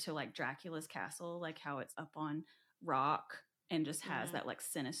similar to like Dracula's castle, like how it's up on rock and just has that like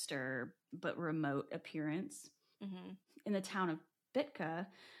sinister but remote appearance. In the town of Bitka,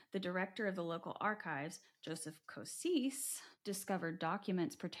 the director of the local archives, Joseph Kosis, discovered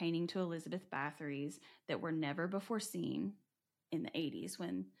documents pertaining to Elizabeth Bathory's that were never before seen in the 80s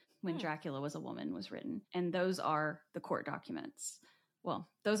when Dracula Was a Woman was written. And those are the court documents. Well,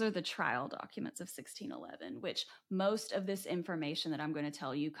 those are the trial documents of 1611, which most of this information that I'm going to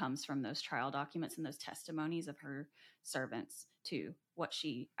tell you comes from those trial documents and those testimonies of her servants to what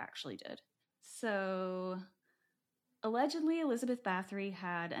she actually did. So, allegedly, Elizabeth Bathory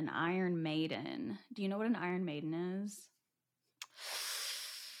had an Iron Maiden. Do you know what an Iron Maiden is?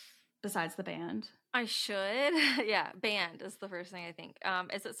 Besides the band? I should. Yeah, band is the first thing I think.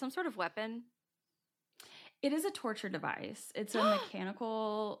 Is it some sort of weapon? It is a torture device. It's a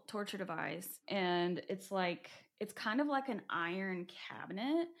mechanical torture device. And it's kind of like an iron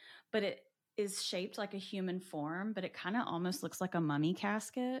cabinet, but it is shaped like a human form, but it kind of almost looks like a mummy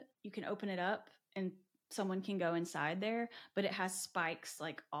casket. You can open it up and someone can go inside there, but it has spikes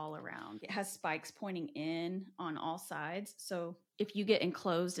like all around. It has spikes pointing in on all sides. So if you get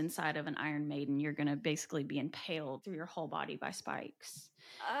enclosed inside of an Iron Maiden, you're going to basically be impaled through your whole body by spikes.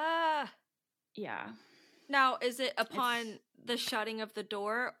 Yeah. Now, is it upon the shutting of the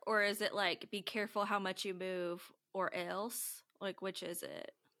door, or is it like, be careful how much you move or else? Like, which is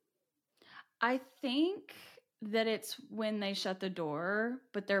it? I think that it's when they shut the door,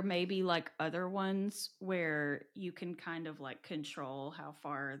 but there may be like other ones where you can kind of like control how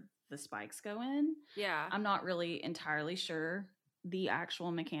far the spikes go in. Yeah. I'm not really entirely sure the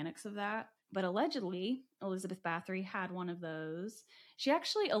actual mechanics of that, but allegedly Elizabeth Bathory had one of those. She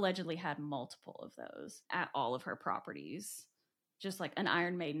actually allegedly had multiple of those at all of her properties, just like an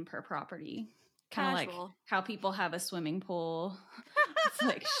Iron Maiden per property. Kind of like how people have a swimming pool. It's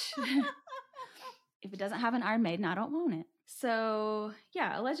like, if it doesn't have an Iron Maiden, I don't want it. So,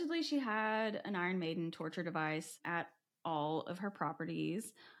 yeah, allegedly she had an Iron Maiden torture device at all of her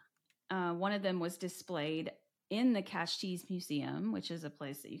properties. One of them was displayed in the Cashtese Museum, which is a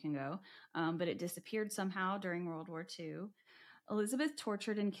place that you can go, but it disappeared somehow during World War II. Elizabeth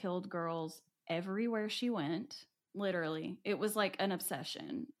tortured and killed girls everywhere she went. Literally. It was like an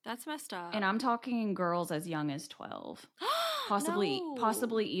obsession. That's messed up. And I'm talking girls as young as 12.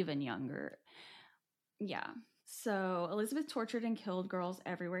 Possibly even younger. Yeah. So Elizabeth tortured and killed girls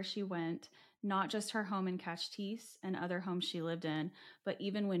everywhere she went, not just her home in Cashtese and other homes she lived in, but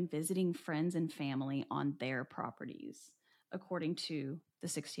even when visiting friends and family on their properties, according to the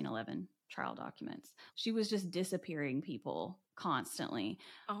 1611 trial documents. She was just disappearing people constantly.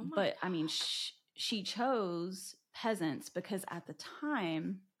 Oh my but, I mean, she chose peasants because at the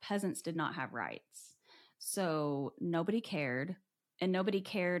time, peasants did not have rights. So nobody cared. And nobody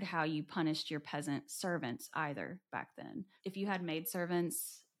cared how you punished your peasant servants either back then. If you had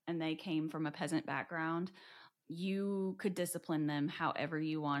maidservants and they came from a peasant background, you could discipline them however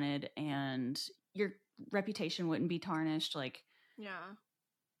you wanted and your reputation wouldn't be tarnished. Like, yeah,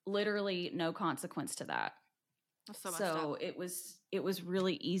 literally no consequence to that. That's so it was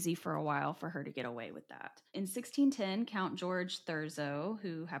really easy for a while for her to get away with that. In 1610, Count George Thurzo,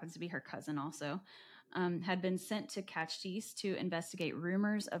 who happens to be her cousin also, had been sent to Cashtese to investigate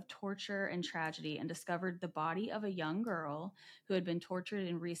rumors of torture and tragedy and discovered the body of a young girl who had been tortured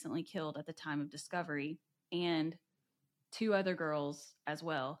and recently killed at the time of discovery, and 2 other girls as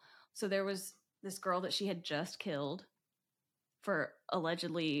well. So there was this girl that she had just killed for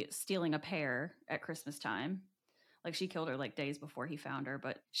allegedly stealing a pear at Christmas time. Like, she killed her like days before he found her,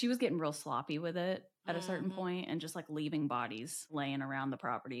 but she was getting real sloppy with it at a certain point and just like leaving bodies laying around the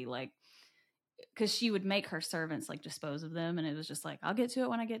property, like, because she would make her servants like dispose of them, and it was just like, I'll get to it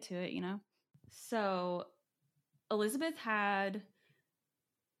when I get to it, you know? So Elizabeth had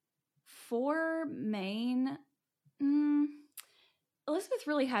 4 main... Elizabeth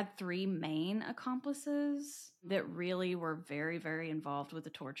really had 3 main accomplices that really were very, very involved with the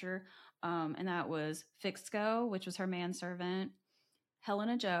torture. And that was Fixco, which was her manservant,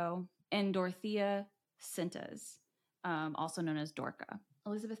 Helena Jo, and Dorothea Sintes, also known as Dorka.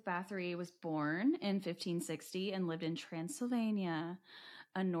 Elizabeth Bathory was born in 1560 and lived in Transylvania,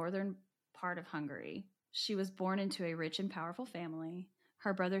 a northern part of Hungary. She was born into a rich and powerful family.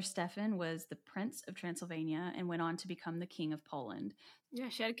 Her brother Stefan was the Prince of Transylvania and went on to become the King of Poland. Yeah,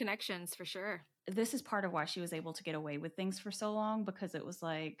 she had connections for sure. This is part of why she was able to get away with things for so long, because it was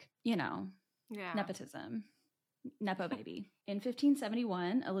like, you know, nepotism. Nepo baby. In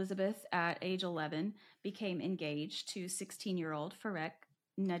 1571, Elizabeth, at age 11, became engaged to 16-year-old Ferenc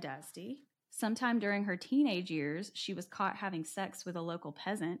Nadasdy. Sometime during her teenage years, she was caught having sex with a local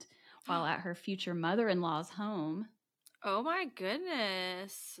peasant while at her future mother-in-law's home. Oh my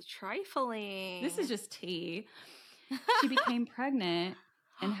goodness. Trifling. This is just tea. She became pregnant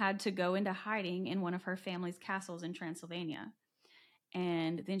and had to go into hiding in one of her family's castles in Transylvania.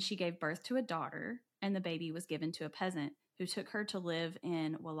 And then she gave birth to a daughter, and the baby was given to a peasant who took her to live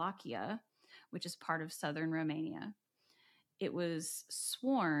in Wallachia, which is part of southern Romania. it was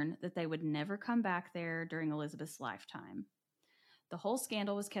sworn that they would never come back there during Elizabeth's lifetime. The whole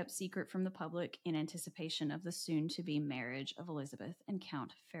scandal was kept secret from the public in anticipation of the soon-to-be marriage of Elizabeth and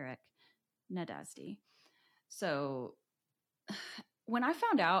Count Ferenc Nadasdy. So when I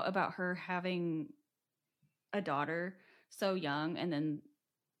found out about her having a daughter so young and then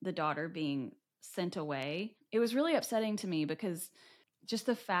the daughter being sent away, it was really upsetting to me because just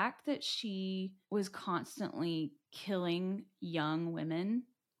the fact that she was constantly killing young women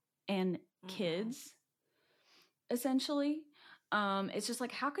and kids, essentially, it's just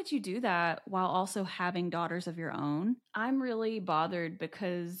like, how could you do that while also having daughters of your own? I'm really bothered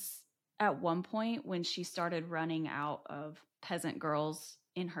because at one point when she started running out of peasant girls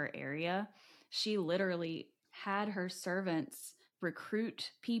in her area, she literally had her servants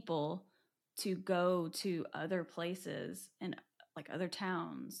recruit people to go to other places and like other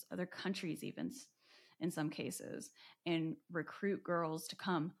towns, other countries even in some cases, and recruit girls to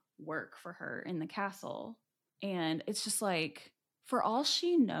come work for her in the castle. And it's just like, for all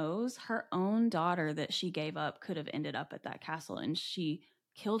she knows, her own daughter that she gave up could have ended up at that castle and she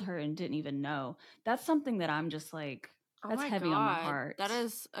killed her and didn't even know. That's something that I'm just like, that's heavy on my heart. That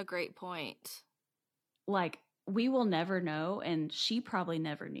is a great point. Like, we will never know, and she probably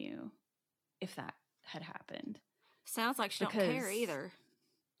never knew if that had happened. Sounds like she don't care either.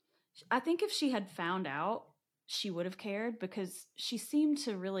 I think if she had found out, she would have cared because she seemed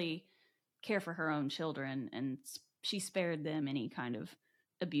to really care for her own children and she spared them any kind of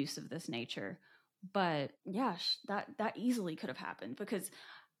abuse of this nature. But yeah, that easily could have happened because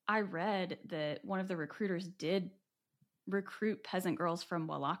I read that one of the recruiters did recruit peasant girls from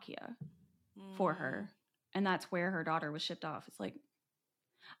Wallachia for her. And that's where her daughter was shipped off. It's like,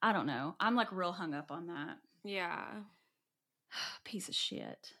 I don't know. I'm like real hung up on that. Yeah. Piece of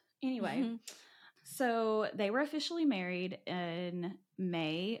shit. Anyway, so they were officially married in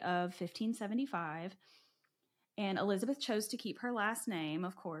May of 1575. And Elizabeth chose to keep her last name,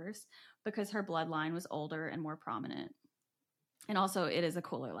 of course, because her bloodline was older and more prominent. And also, it is a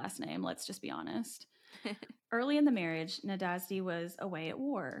cooler last name, let's just be honest. Early in the marriage, Nadasdy was away at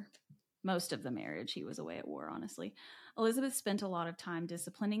war. Most of the marriage, he was away at war, honestly. Elizabeth spent a lot of time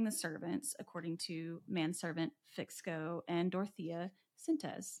disciplining the servants, according to manservant Fixco and Dorothea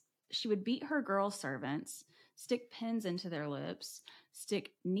Sintes. She would beat her girl servants, stick pins into their lips,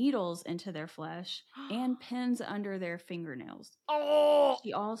 stick needles into their flesh, and pins under their fingernails. Oh!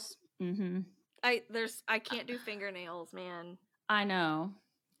 She also... I can't do fingernails, man. I know.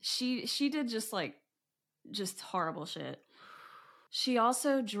 She did just horrible shit. She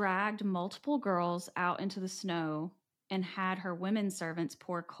also dragged multiple girls out into the snow and had her women servants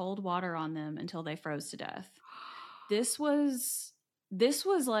pour cold water on them until they froze to death. This was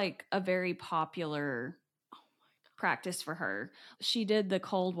like a very popular practice for her. She did the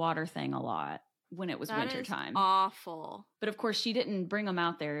cold water thing a lot when it was wintertime. Awful. But of course, she didn't bring them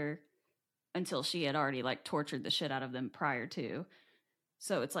out there until she had already like tortured the shit out of them prior to.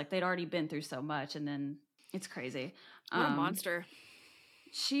 So it's like they'd already been through so much, and then it's crazy. What a monster.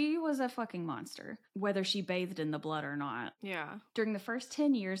 She was a fucking monster, whether she bathed in the blood or not. Yeah. During the first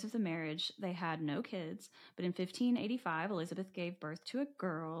 10 years of the marriage, they had no kids. But in 1585, Elizabeth gave birth to a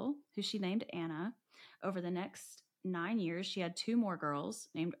girl who she named Anna. Over the next 9 years, she had 2 more girls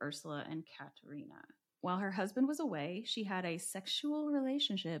named Ursula and Katerina. While her husband was away, she had a sexual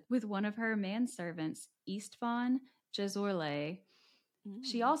relationship with one of her manservants, Istvan Jezorle.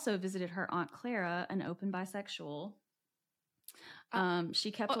 She also visited her Aunt Clara, an open bisexual.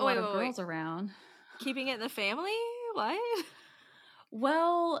 She kept a lot of girls around. Keeping it in the family? What?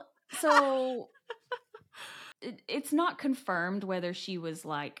 Well, so it's not confirmed whether she was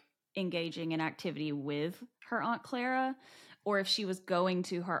like engaging in activity with her Aunt Clara or if she was going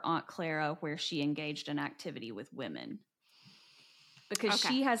to her Aunt Clara where she engaged in activity with women. Because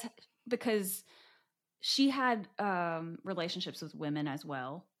she had relationships with women as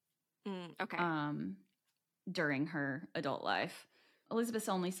well. During her adult life. Elizabeth's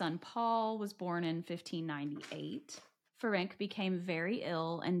only son, Paul, was born in 1598. Ferenc became very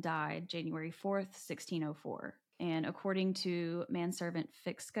ill and died January 4th, 1604. And according to manservant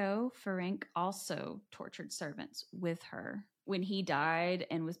Fixco, Ferenc also tortured servants with her. When he died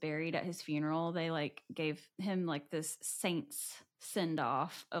and was buried at his funeral, they like gave him like this saint's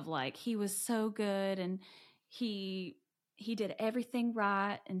send-off of like, he was so good and he did everything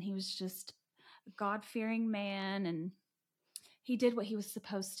right and he was just a God-fearing man and he did what he was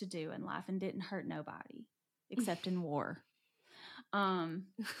supposed to do in life and didn't hurt nobody except in war.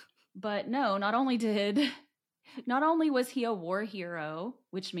 But no, not only was he a war hero,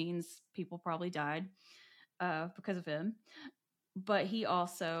 which means people probably died, because of him. But he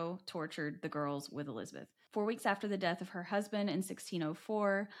also tortured the girls with Elizabeth. 4 weeks after the death of her husband in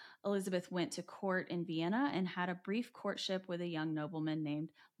 1604, Elizabeth went to court in Vienna and had a brief courtship with a young nobleman named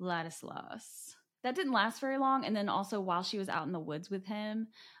Ladislaus. That didn't last very long. And then also while she was out in the woods with him,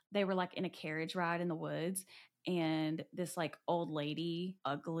 they were like in a carriage ride in the woods. And this like old lady,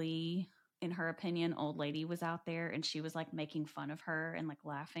 ugly, in her opinion, old lady was out there, and she was like making fun of her and like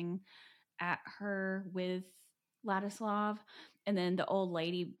laughing at her with Ladislav. And then the old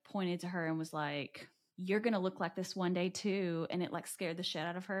lady pointed to her and was like, "You're going to look like this one day too." And it like scared the shit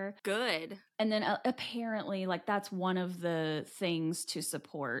out of her. Good. And then apparently like that's one of the things to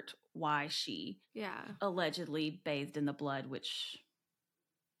support why she allegedly bathed in the blood, which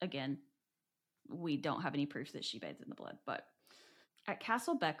again, we don't have any proof that she bathed in the blood. But at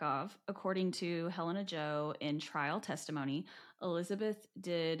Castle Bekov, according to Helena Joe in trial testimony, Elizabeth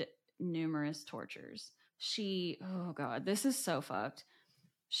did numerous tortures. Oh God, this is so fucked.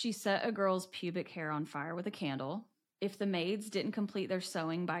 She set a girl's pubic hair on fire with a candle. If the maids didn't complete their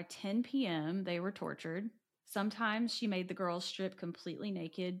sewing by 10 p.m., they were tortured. Sometimes she made the girls strip completely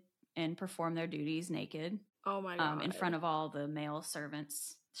naked and perform their duties naked. Oh my God. In front of all the male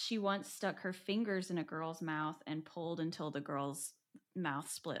servants. She once stuck her fingers in a girl's mouth and pulled until the girl's mouth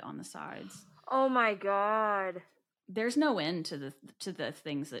split on the sides. Oh my God. There's no end to the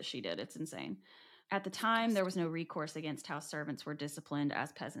things that she did. It's insane. At the time, there was no recourse against how servants were disciplined,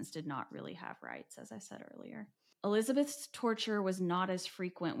 as peasants did not really have rights, as I said earlier. Elizabeth's torture was not as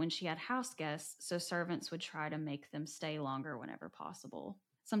frequent when she had house guests, so servants would try to make them stay longer whenever possible.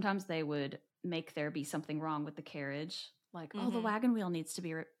 Sometimes they would make there be something wrong with the carriage, like, oh, the wagon wheel needs to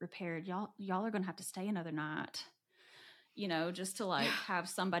be repaired. Y'all are going to have to stay another night. You know, just to like have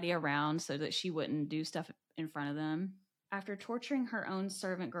somebody around so that she wouldn't do stuff in front of them. After torturing her own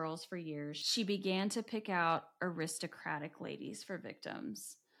servant girls for years, she began to pick out aristocratic ladies for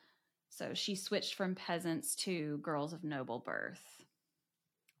victims. So she switched from peasants to girls of noble birth,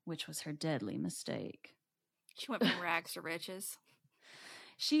 which was her deadly mistake. She went from rags to riches.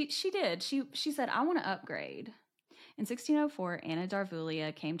 She did. She said, "I want to upgrade." In 1604, Anna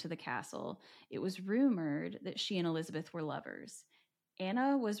Darvulia came to the castle. It was rumored that she and Elizabeth were lovers.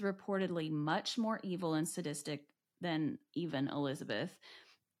 Anna was reportedly much more evil and sadistic than even Elizabeth,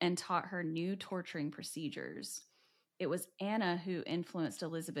 and taught her new torturing procedures. It was Anna who influenced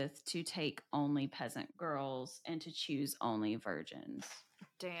Elizabeth to take only peasant girls and to choose only virgins.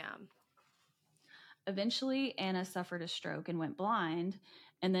 Damn. Eventually, Anna suffered a stroke and went blind,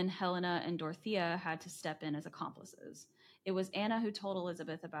 and then Helena and Dorothea had to step in as accomplices. It was Anna who told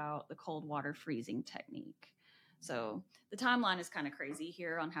Elizabeth about the cold water freezing technique. So the timeline is kind of crazy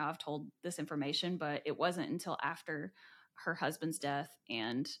here on how I've told this information, but it wasn't until after her husband's death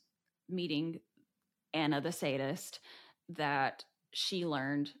and meeting Anna the sadist that she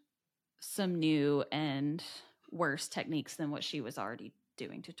learned some new and worse techniques than what she was already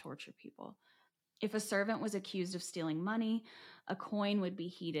doing to torture people. If a servant was accused of stealing money, a coin would be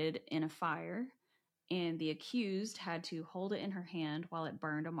heated in a fire, and the accused had to hold it in her hand while it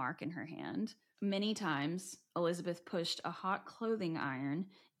burned a mark in her hand. Many times, Elizabeth pushed a hot clothing iron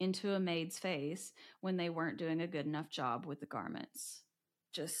into a maid's face when they weren't doing a good enough job with the garments.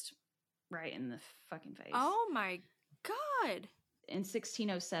 Just right in the fucking face. Oh my God. In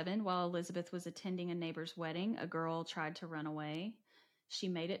 1607, while Elizabeth was attending a neighbor's wedding, a girl tried to run away. She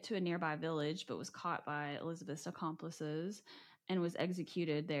made it to a nearby village, but was caught by Elizabeth's accomplices and was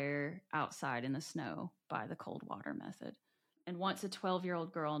executed there outside in the snow by the cold water method. And once a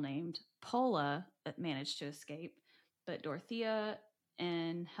 12-year-old girl named Pola managed to escape, but Dorothea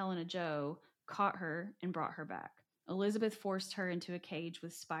and Helena Joe caught her and brought her back. Elizabeth forced her into a cage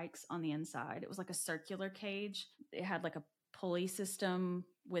with spikes on the inside. It was like a circular cage. It had like a pulley system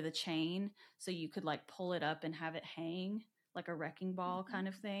with a chain, so you could like pull it up and have it hang like a wrecking ball kind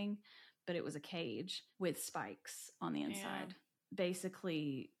of thing, but it was a cage with spikes on the inside. Yeah.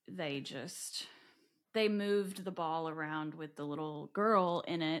 Basically, they moved the ball around with the little girl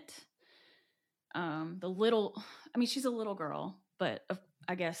in it. She's a little girl, but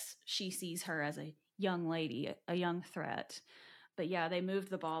I guess she sees her as a young lady, a young threat. But yeah, they moved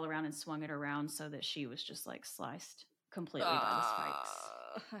the ball around and swung it around so that she was just like sliced completely by the spikes.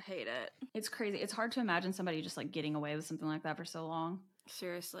 I hate it. It's crazy. It's hard to imagine somebody just like getting away with something like that for so long.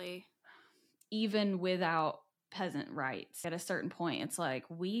 Seriously. Even without peasant rights. At a certain point, it's like,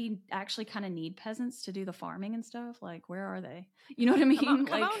 we actually kind of need peasants to do the farming and stuff. Like, where are they? You know what I mean?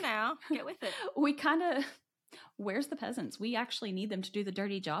 Come on now. Get with it. We kind of, where's the peasants? We actually need them to do the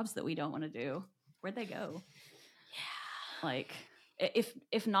dirty jobs that we don't want to do. Where'd they go? Yeah. Like,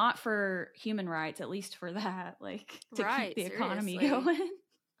 if not for human rights, at least for that, like to keep the economy seriously. going.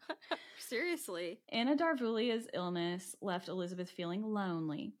 Seriously. Anna Darvulia's illness left Elizabeth feeling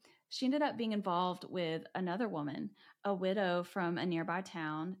lonely. She ended up being involved with another woman, a widow from a nearby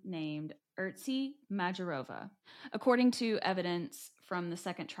town named Urtzi Majarova. According to evidence from the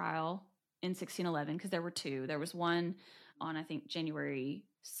second trial in 1611, because there were two. There was one on, I think, January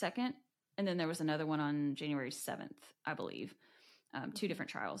 2nd, and then there was another one on January 7th, I believe. Two different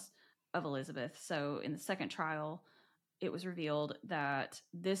trials of Elizabeth. So in the second trial, it was revealed that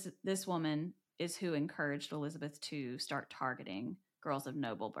this woman is who encouraged Elizabeth to start targeting girls of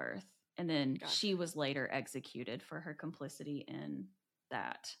noble birth. And then she was later executed for her complicity in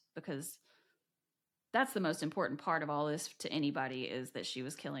that, because that's the most important part of all this to anybody, is that she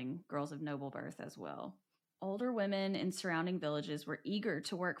was killing girls of noble birth as well. Older women in surrounding villages were eager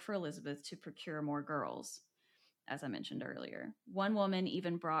to work for Elizabeth to procure more girls, as I mentioned earlier. One woman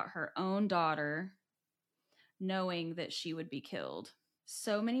even brought her own daughter, knowing that she would be killed.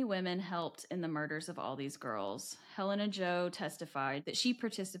 So many women helped in the murders of all these girls. Helena Jo testified that she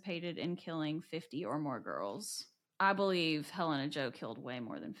participated in killing 50 or more girls. I believe Helena Jo killed way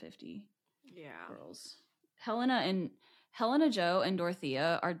more than 50 girls. Helena Jo and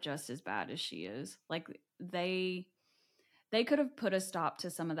Dorothea are just as bad as she is. Like, they could have put a stop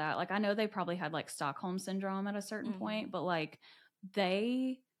to some of that. Like, I know they probably had like Stockholm syndrome at a certain point, but like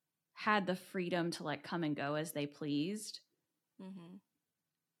they had the freedom to like come and go as they pleased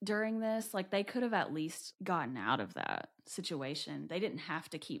during this. Like, they could have at least gotten out of that situation. They didn't have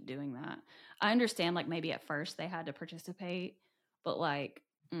to keep doing that. I understand, like, maybe at first they had to participate, but like,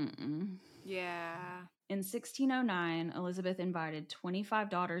 Yeah. In 1609, Elizabeth invited 25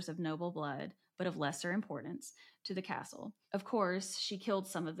 daughters of noble blood, but of lesser importance, to the castle. Of course, she killed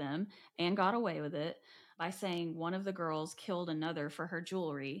some of them and got away with it by saying one of the girls killed another for her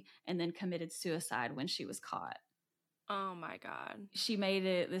jewelry and then committed suicide when she was caught. Oh my God. She made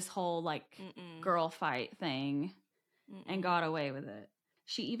it this whole like girl fight thing and got away with it.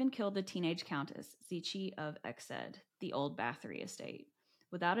 She even killed the teenage Countess, Zichi of Exed, the old Bathory estate.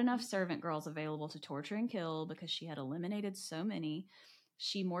 Without enough servant girls available to torture and kill because she had eliminated so many,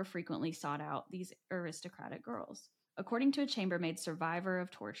 she more frequently sought out these aristocratic girls. According to a chambermaid survivor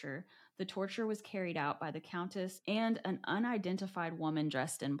of torture, the torture was carried out by the Countess and an unidentified woman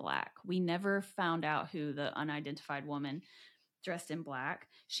dressed in black. We never found out who the unidentified woman dressed in black.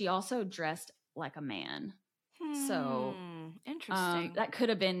 She also dressed like a man. So interesting. that could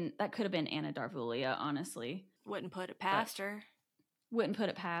have been Anna Darvulia, honestly. Wouldn't put it past her. Wouldn't put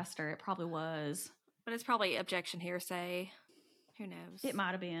it past her. It probably was. But it's probably objection hearsay. Who knows? It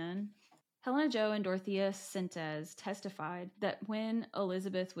might have been. Helena Jo and Dorothea Sintez testified that when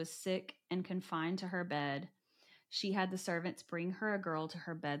Elizabeth was sick and confined to her bed, she had the servants bring her a girl to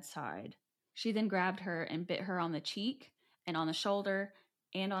her bedside. She then grabbed her and bit her on the cheek and on the shoulder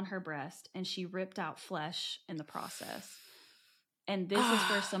and on her breast, and she ripped out flesh in the process. And this is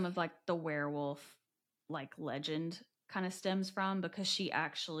where some of like the werewolf like legend kind of stems from, because she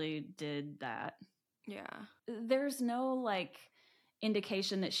actually did that. Yeah. There's no like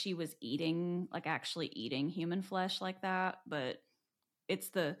indication that she was actually eating human flesh like that, but it's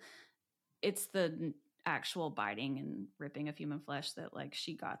the actual biting and ripping of human flesh that like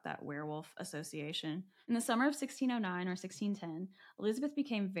she got that werewolf association. In the summer of 1609 or 1610, Elizabeth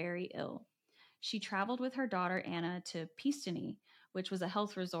became very ill. She traveled with her daughter Anna to Pistini, which was a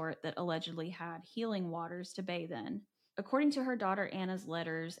health resort that allegedly had healing waters to bathe in. According to her daughter Anna's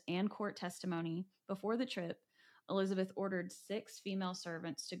letters and court testimony, before the trip, Elizabeth ordered 6 female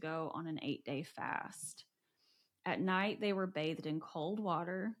servants to go on an 8-day fast. At night, they were bathed in cold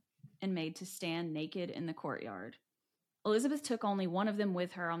water and made to stand naked in the courtyard. Elizabeth took only one of them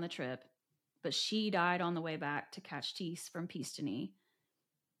with her on the trip, but she died on the way back to catch Tees from Pistini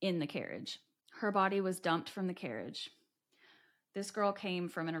in the carriage. Her body was dumped from the carriage. This girl came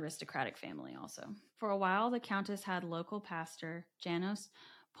from an aristocratic family also. For a while, the Countess had local pastor Janos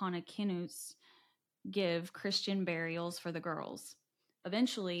Panakinos give Christian burials for the girls.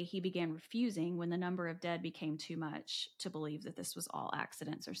 Eventually, he began refusing when the number of dead became too much to believe that this was all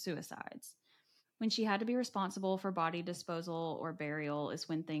accidents or suicides. When she had to be responsible for body disposal or burial is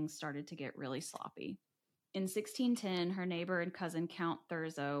when things started to get really sloppy. In 1610, her neighbor and cousin Count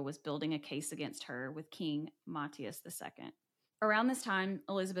Thurzo was building a case against her with King Matthias II. Around this time,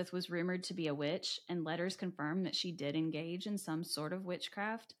 Elizabeth was rumored to be a witch, and letters confirmed that she did engage in some sort of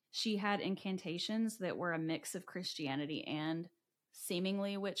witchcraft. She had incantations that were a mix of Christianity and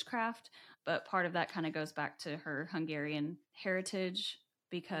seemingly witchcraft, but part of that kind of goes back to her Hungarian heritage,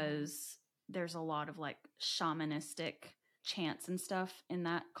 because there's a lot of like shamanistic chants and stuff in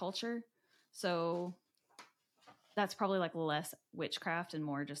that culture. So that's probably like less witchcraft and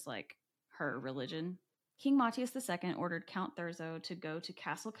more just like her religion. King Matthias II ordered Count Thurzo to go to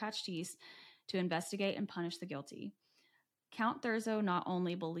Castle Cachtis to investigate and punish the guilty. Count Thurzo not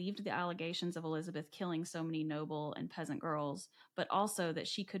only believed the allegations of Elizabeth killing so many noble and peasant girls, but also that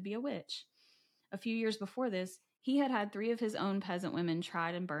she could be a witch. A few years before this, he had had 3 of his own peasant women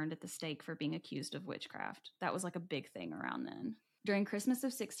tried and burned at the stake for being accused of witchcraft. That was like a big thing around then. During Christmas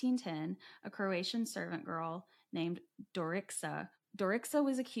of 1610, a Croatian servant girl named Dorixa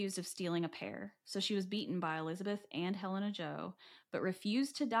was accused of stealing a pear, so she was beaten by Elizabeth and Helena Jo, but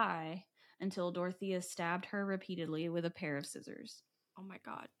refused to die until Dorothea stabbed her repeatedly with a pair of scissors. Oh my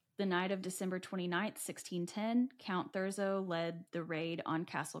God. The night of December 29th, 1610, Count Thurzo led the raid on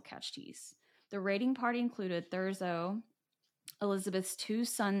Castle Cachtis. The raiding party included Thurzo, Elizabeth's 2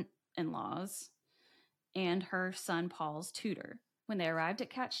 son-in-laws, and her son Paul's tutor. When they arrived at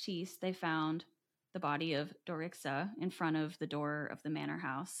Cachtis, they found the body of Dorixa in front of the door of the manor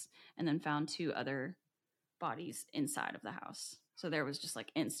house, and then found 2 other bodies inside of the house. So there was just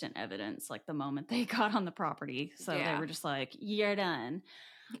like instant evidence, like the moment they got on the property. So they were just like, you're done.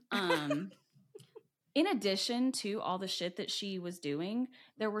 In addition to all the shit that she was doing,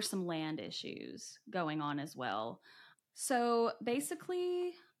 there were some land issues going on as well. So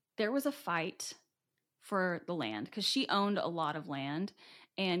basically, there was a fight for the land because she owned a lot of land,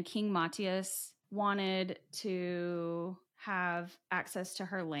 and King Matthias wanted to have access to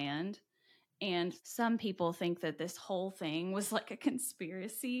her land. And some people think that this whole thing was like a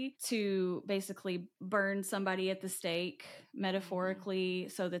conspiracy to basically burn somebody at the stake, metaphorically,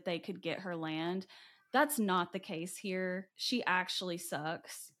 so that they could get her land. That's not the case here. She actually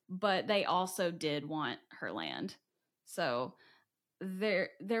sucks, but they also did want her land. So there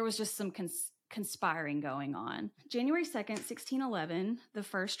was just some conspiring going on. January 2nd, 1611, the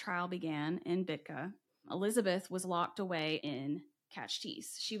first trial began in Bitka. Elizabeth was locked away in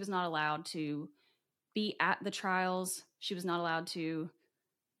Cachtis. She was not allowed to be at the trials. She was not allowed to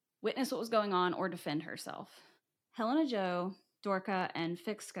witness what was going on or defend herself. Helena Jo, Dorka, and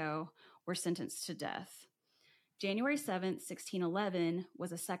Fixco were sentenced to death. January 7th, 1611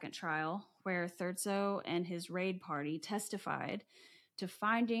 was a second trial where Thurzo and his raid party testified to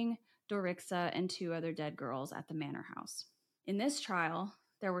finding Dorixa and 2 other dead girls at the manor house. In this trial,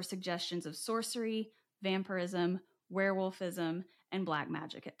 there were suggestions of sorcery, vampirism, werewolfism, and black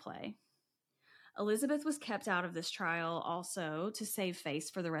magic at play. Elizabeth was kept out of this trial also to save face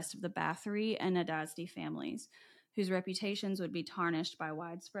for the rest of the Bathory and Nadasdy families, whose reputations would be tarnished by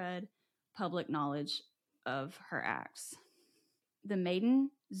widespread public knowledge of her acts. The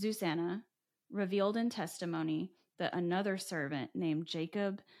maiden, Susanna, revealed in testimony that another servant named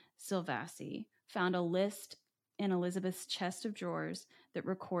Jacob Silvassi found a list in Elizabeth's chest of drawers that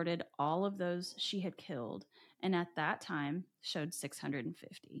recorded all of those she had killed, and at that time showed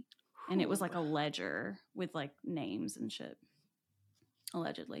 650. And it was like a ledger with like names and shit,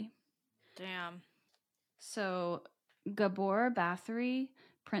 allegedly. Damn. So Gabor Bathory,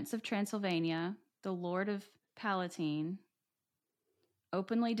 Prince of Transylvania, the Lord of Palatine,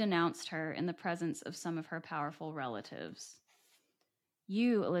 openly denounced her in the presence of some of her powerful relatives.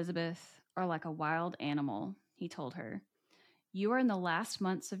 You, Elizabeth, are like a wild animal, he told her. You are in the last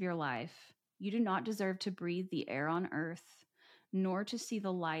months of your life. You do not deserve to breathe the air on earth, nor to see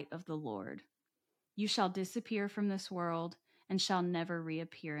the light of the Lord. You shall disappear from this world and shall never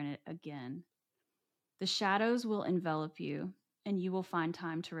reappear in it again. The shadows will envelop you, and you will find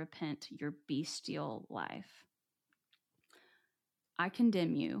time to repent your bestial life. I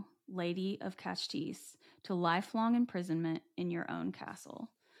condemn you, Lady of Cachtis, to lifelong imprisonment in your own castle.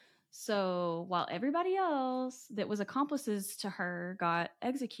 So while everybody else that was accomplices to her got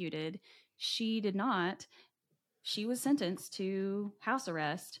executed, she did not. She was sentenced to house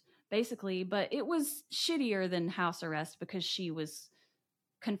arrest, basically, but it was shittier than house arrest because she was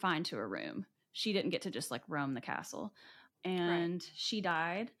confined to a room. She didn't get to just like roam the castle. And she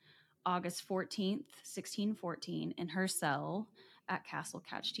died August 14th, 1614 in her cell at Castle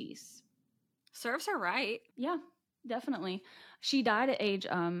Cachtis. Serves her right. Yeah, definitely. She died at age,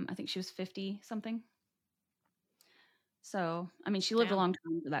 I think she was 50 something. So, I mean, she lived a long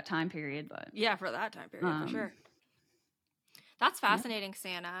time for that time period, but. Yeah, for that time period, for sure. That's fascinating,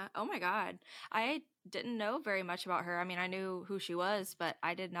 Santa. Oh my God. I didn't know very much about her. I mean, I knew who she was, but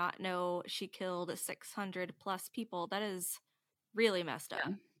I did not know she killed 600 plus people. That is really messed up.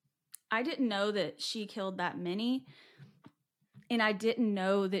 Yeah. I didn't know that she killed that many. And I didn't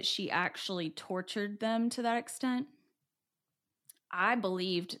know that she actually tortured them to that extent. I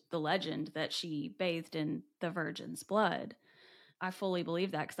believed the legend that she bathed in the virgin's blood. I fully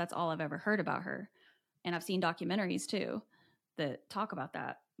believe that because that's all I've ever heard about her. And I've seen documentaries too that talk about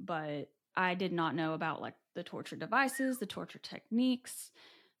that. But I did not know about like the torture devices, the torture techniques,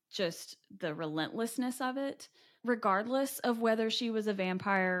 just the relentlessness of it. Regardless of whether she was a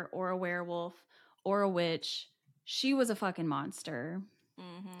vampire or a werewolf or a witch, she was a fucking monster.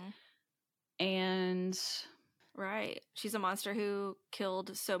 Mm-hmm. And right, she's a monster who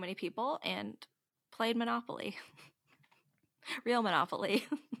killed so many people and played Monopoly. Real Monopoly.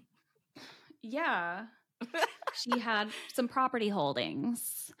 yeah. She had some property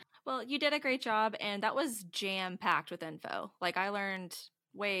holdings. Well, you did a great job, and that was jam-packed with info. Like, I learned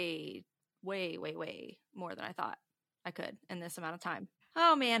way more than I thought I could in this amount of time.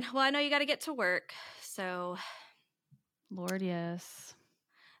 Oh, man. Well, I know you got to get to work, so... Lord, yes.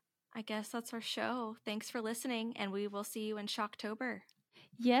 I guess that's our show. Thanks for listening, and we will see you in Shocktober.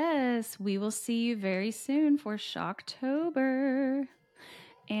 Yes, we will see you very soon for Shocktober.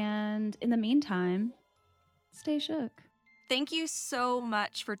 And in the meantime, stay shook. Thank you so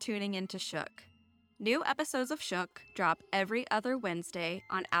much for tuning into Shook. New episodes of Shook drop every other Wednesday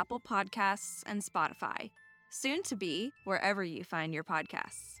on Apple Podcasts and Spotify, soon to be wherever you find your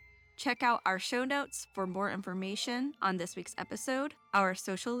podcasts. Check out our show notes for more information on this week's episode, our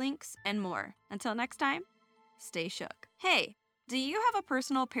social links, and more. Until next time, stay shook. Hey, do you have a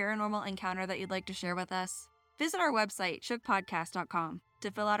personal paranormal encounter that you'd like to share with us? Visit our website, shookpodcast.com,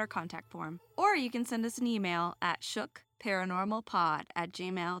 to fill out our contact form. Or you can send us an email at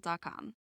shookparanormalpod@gmail.com.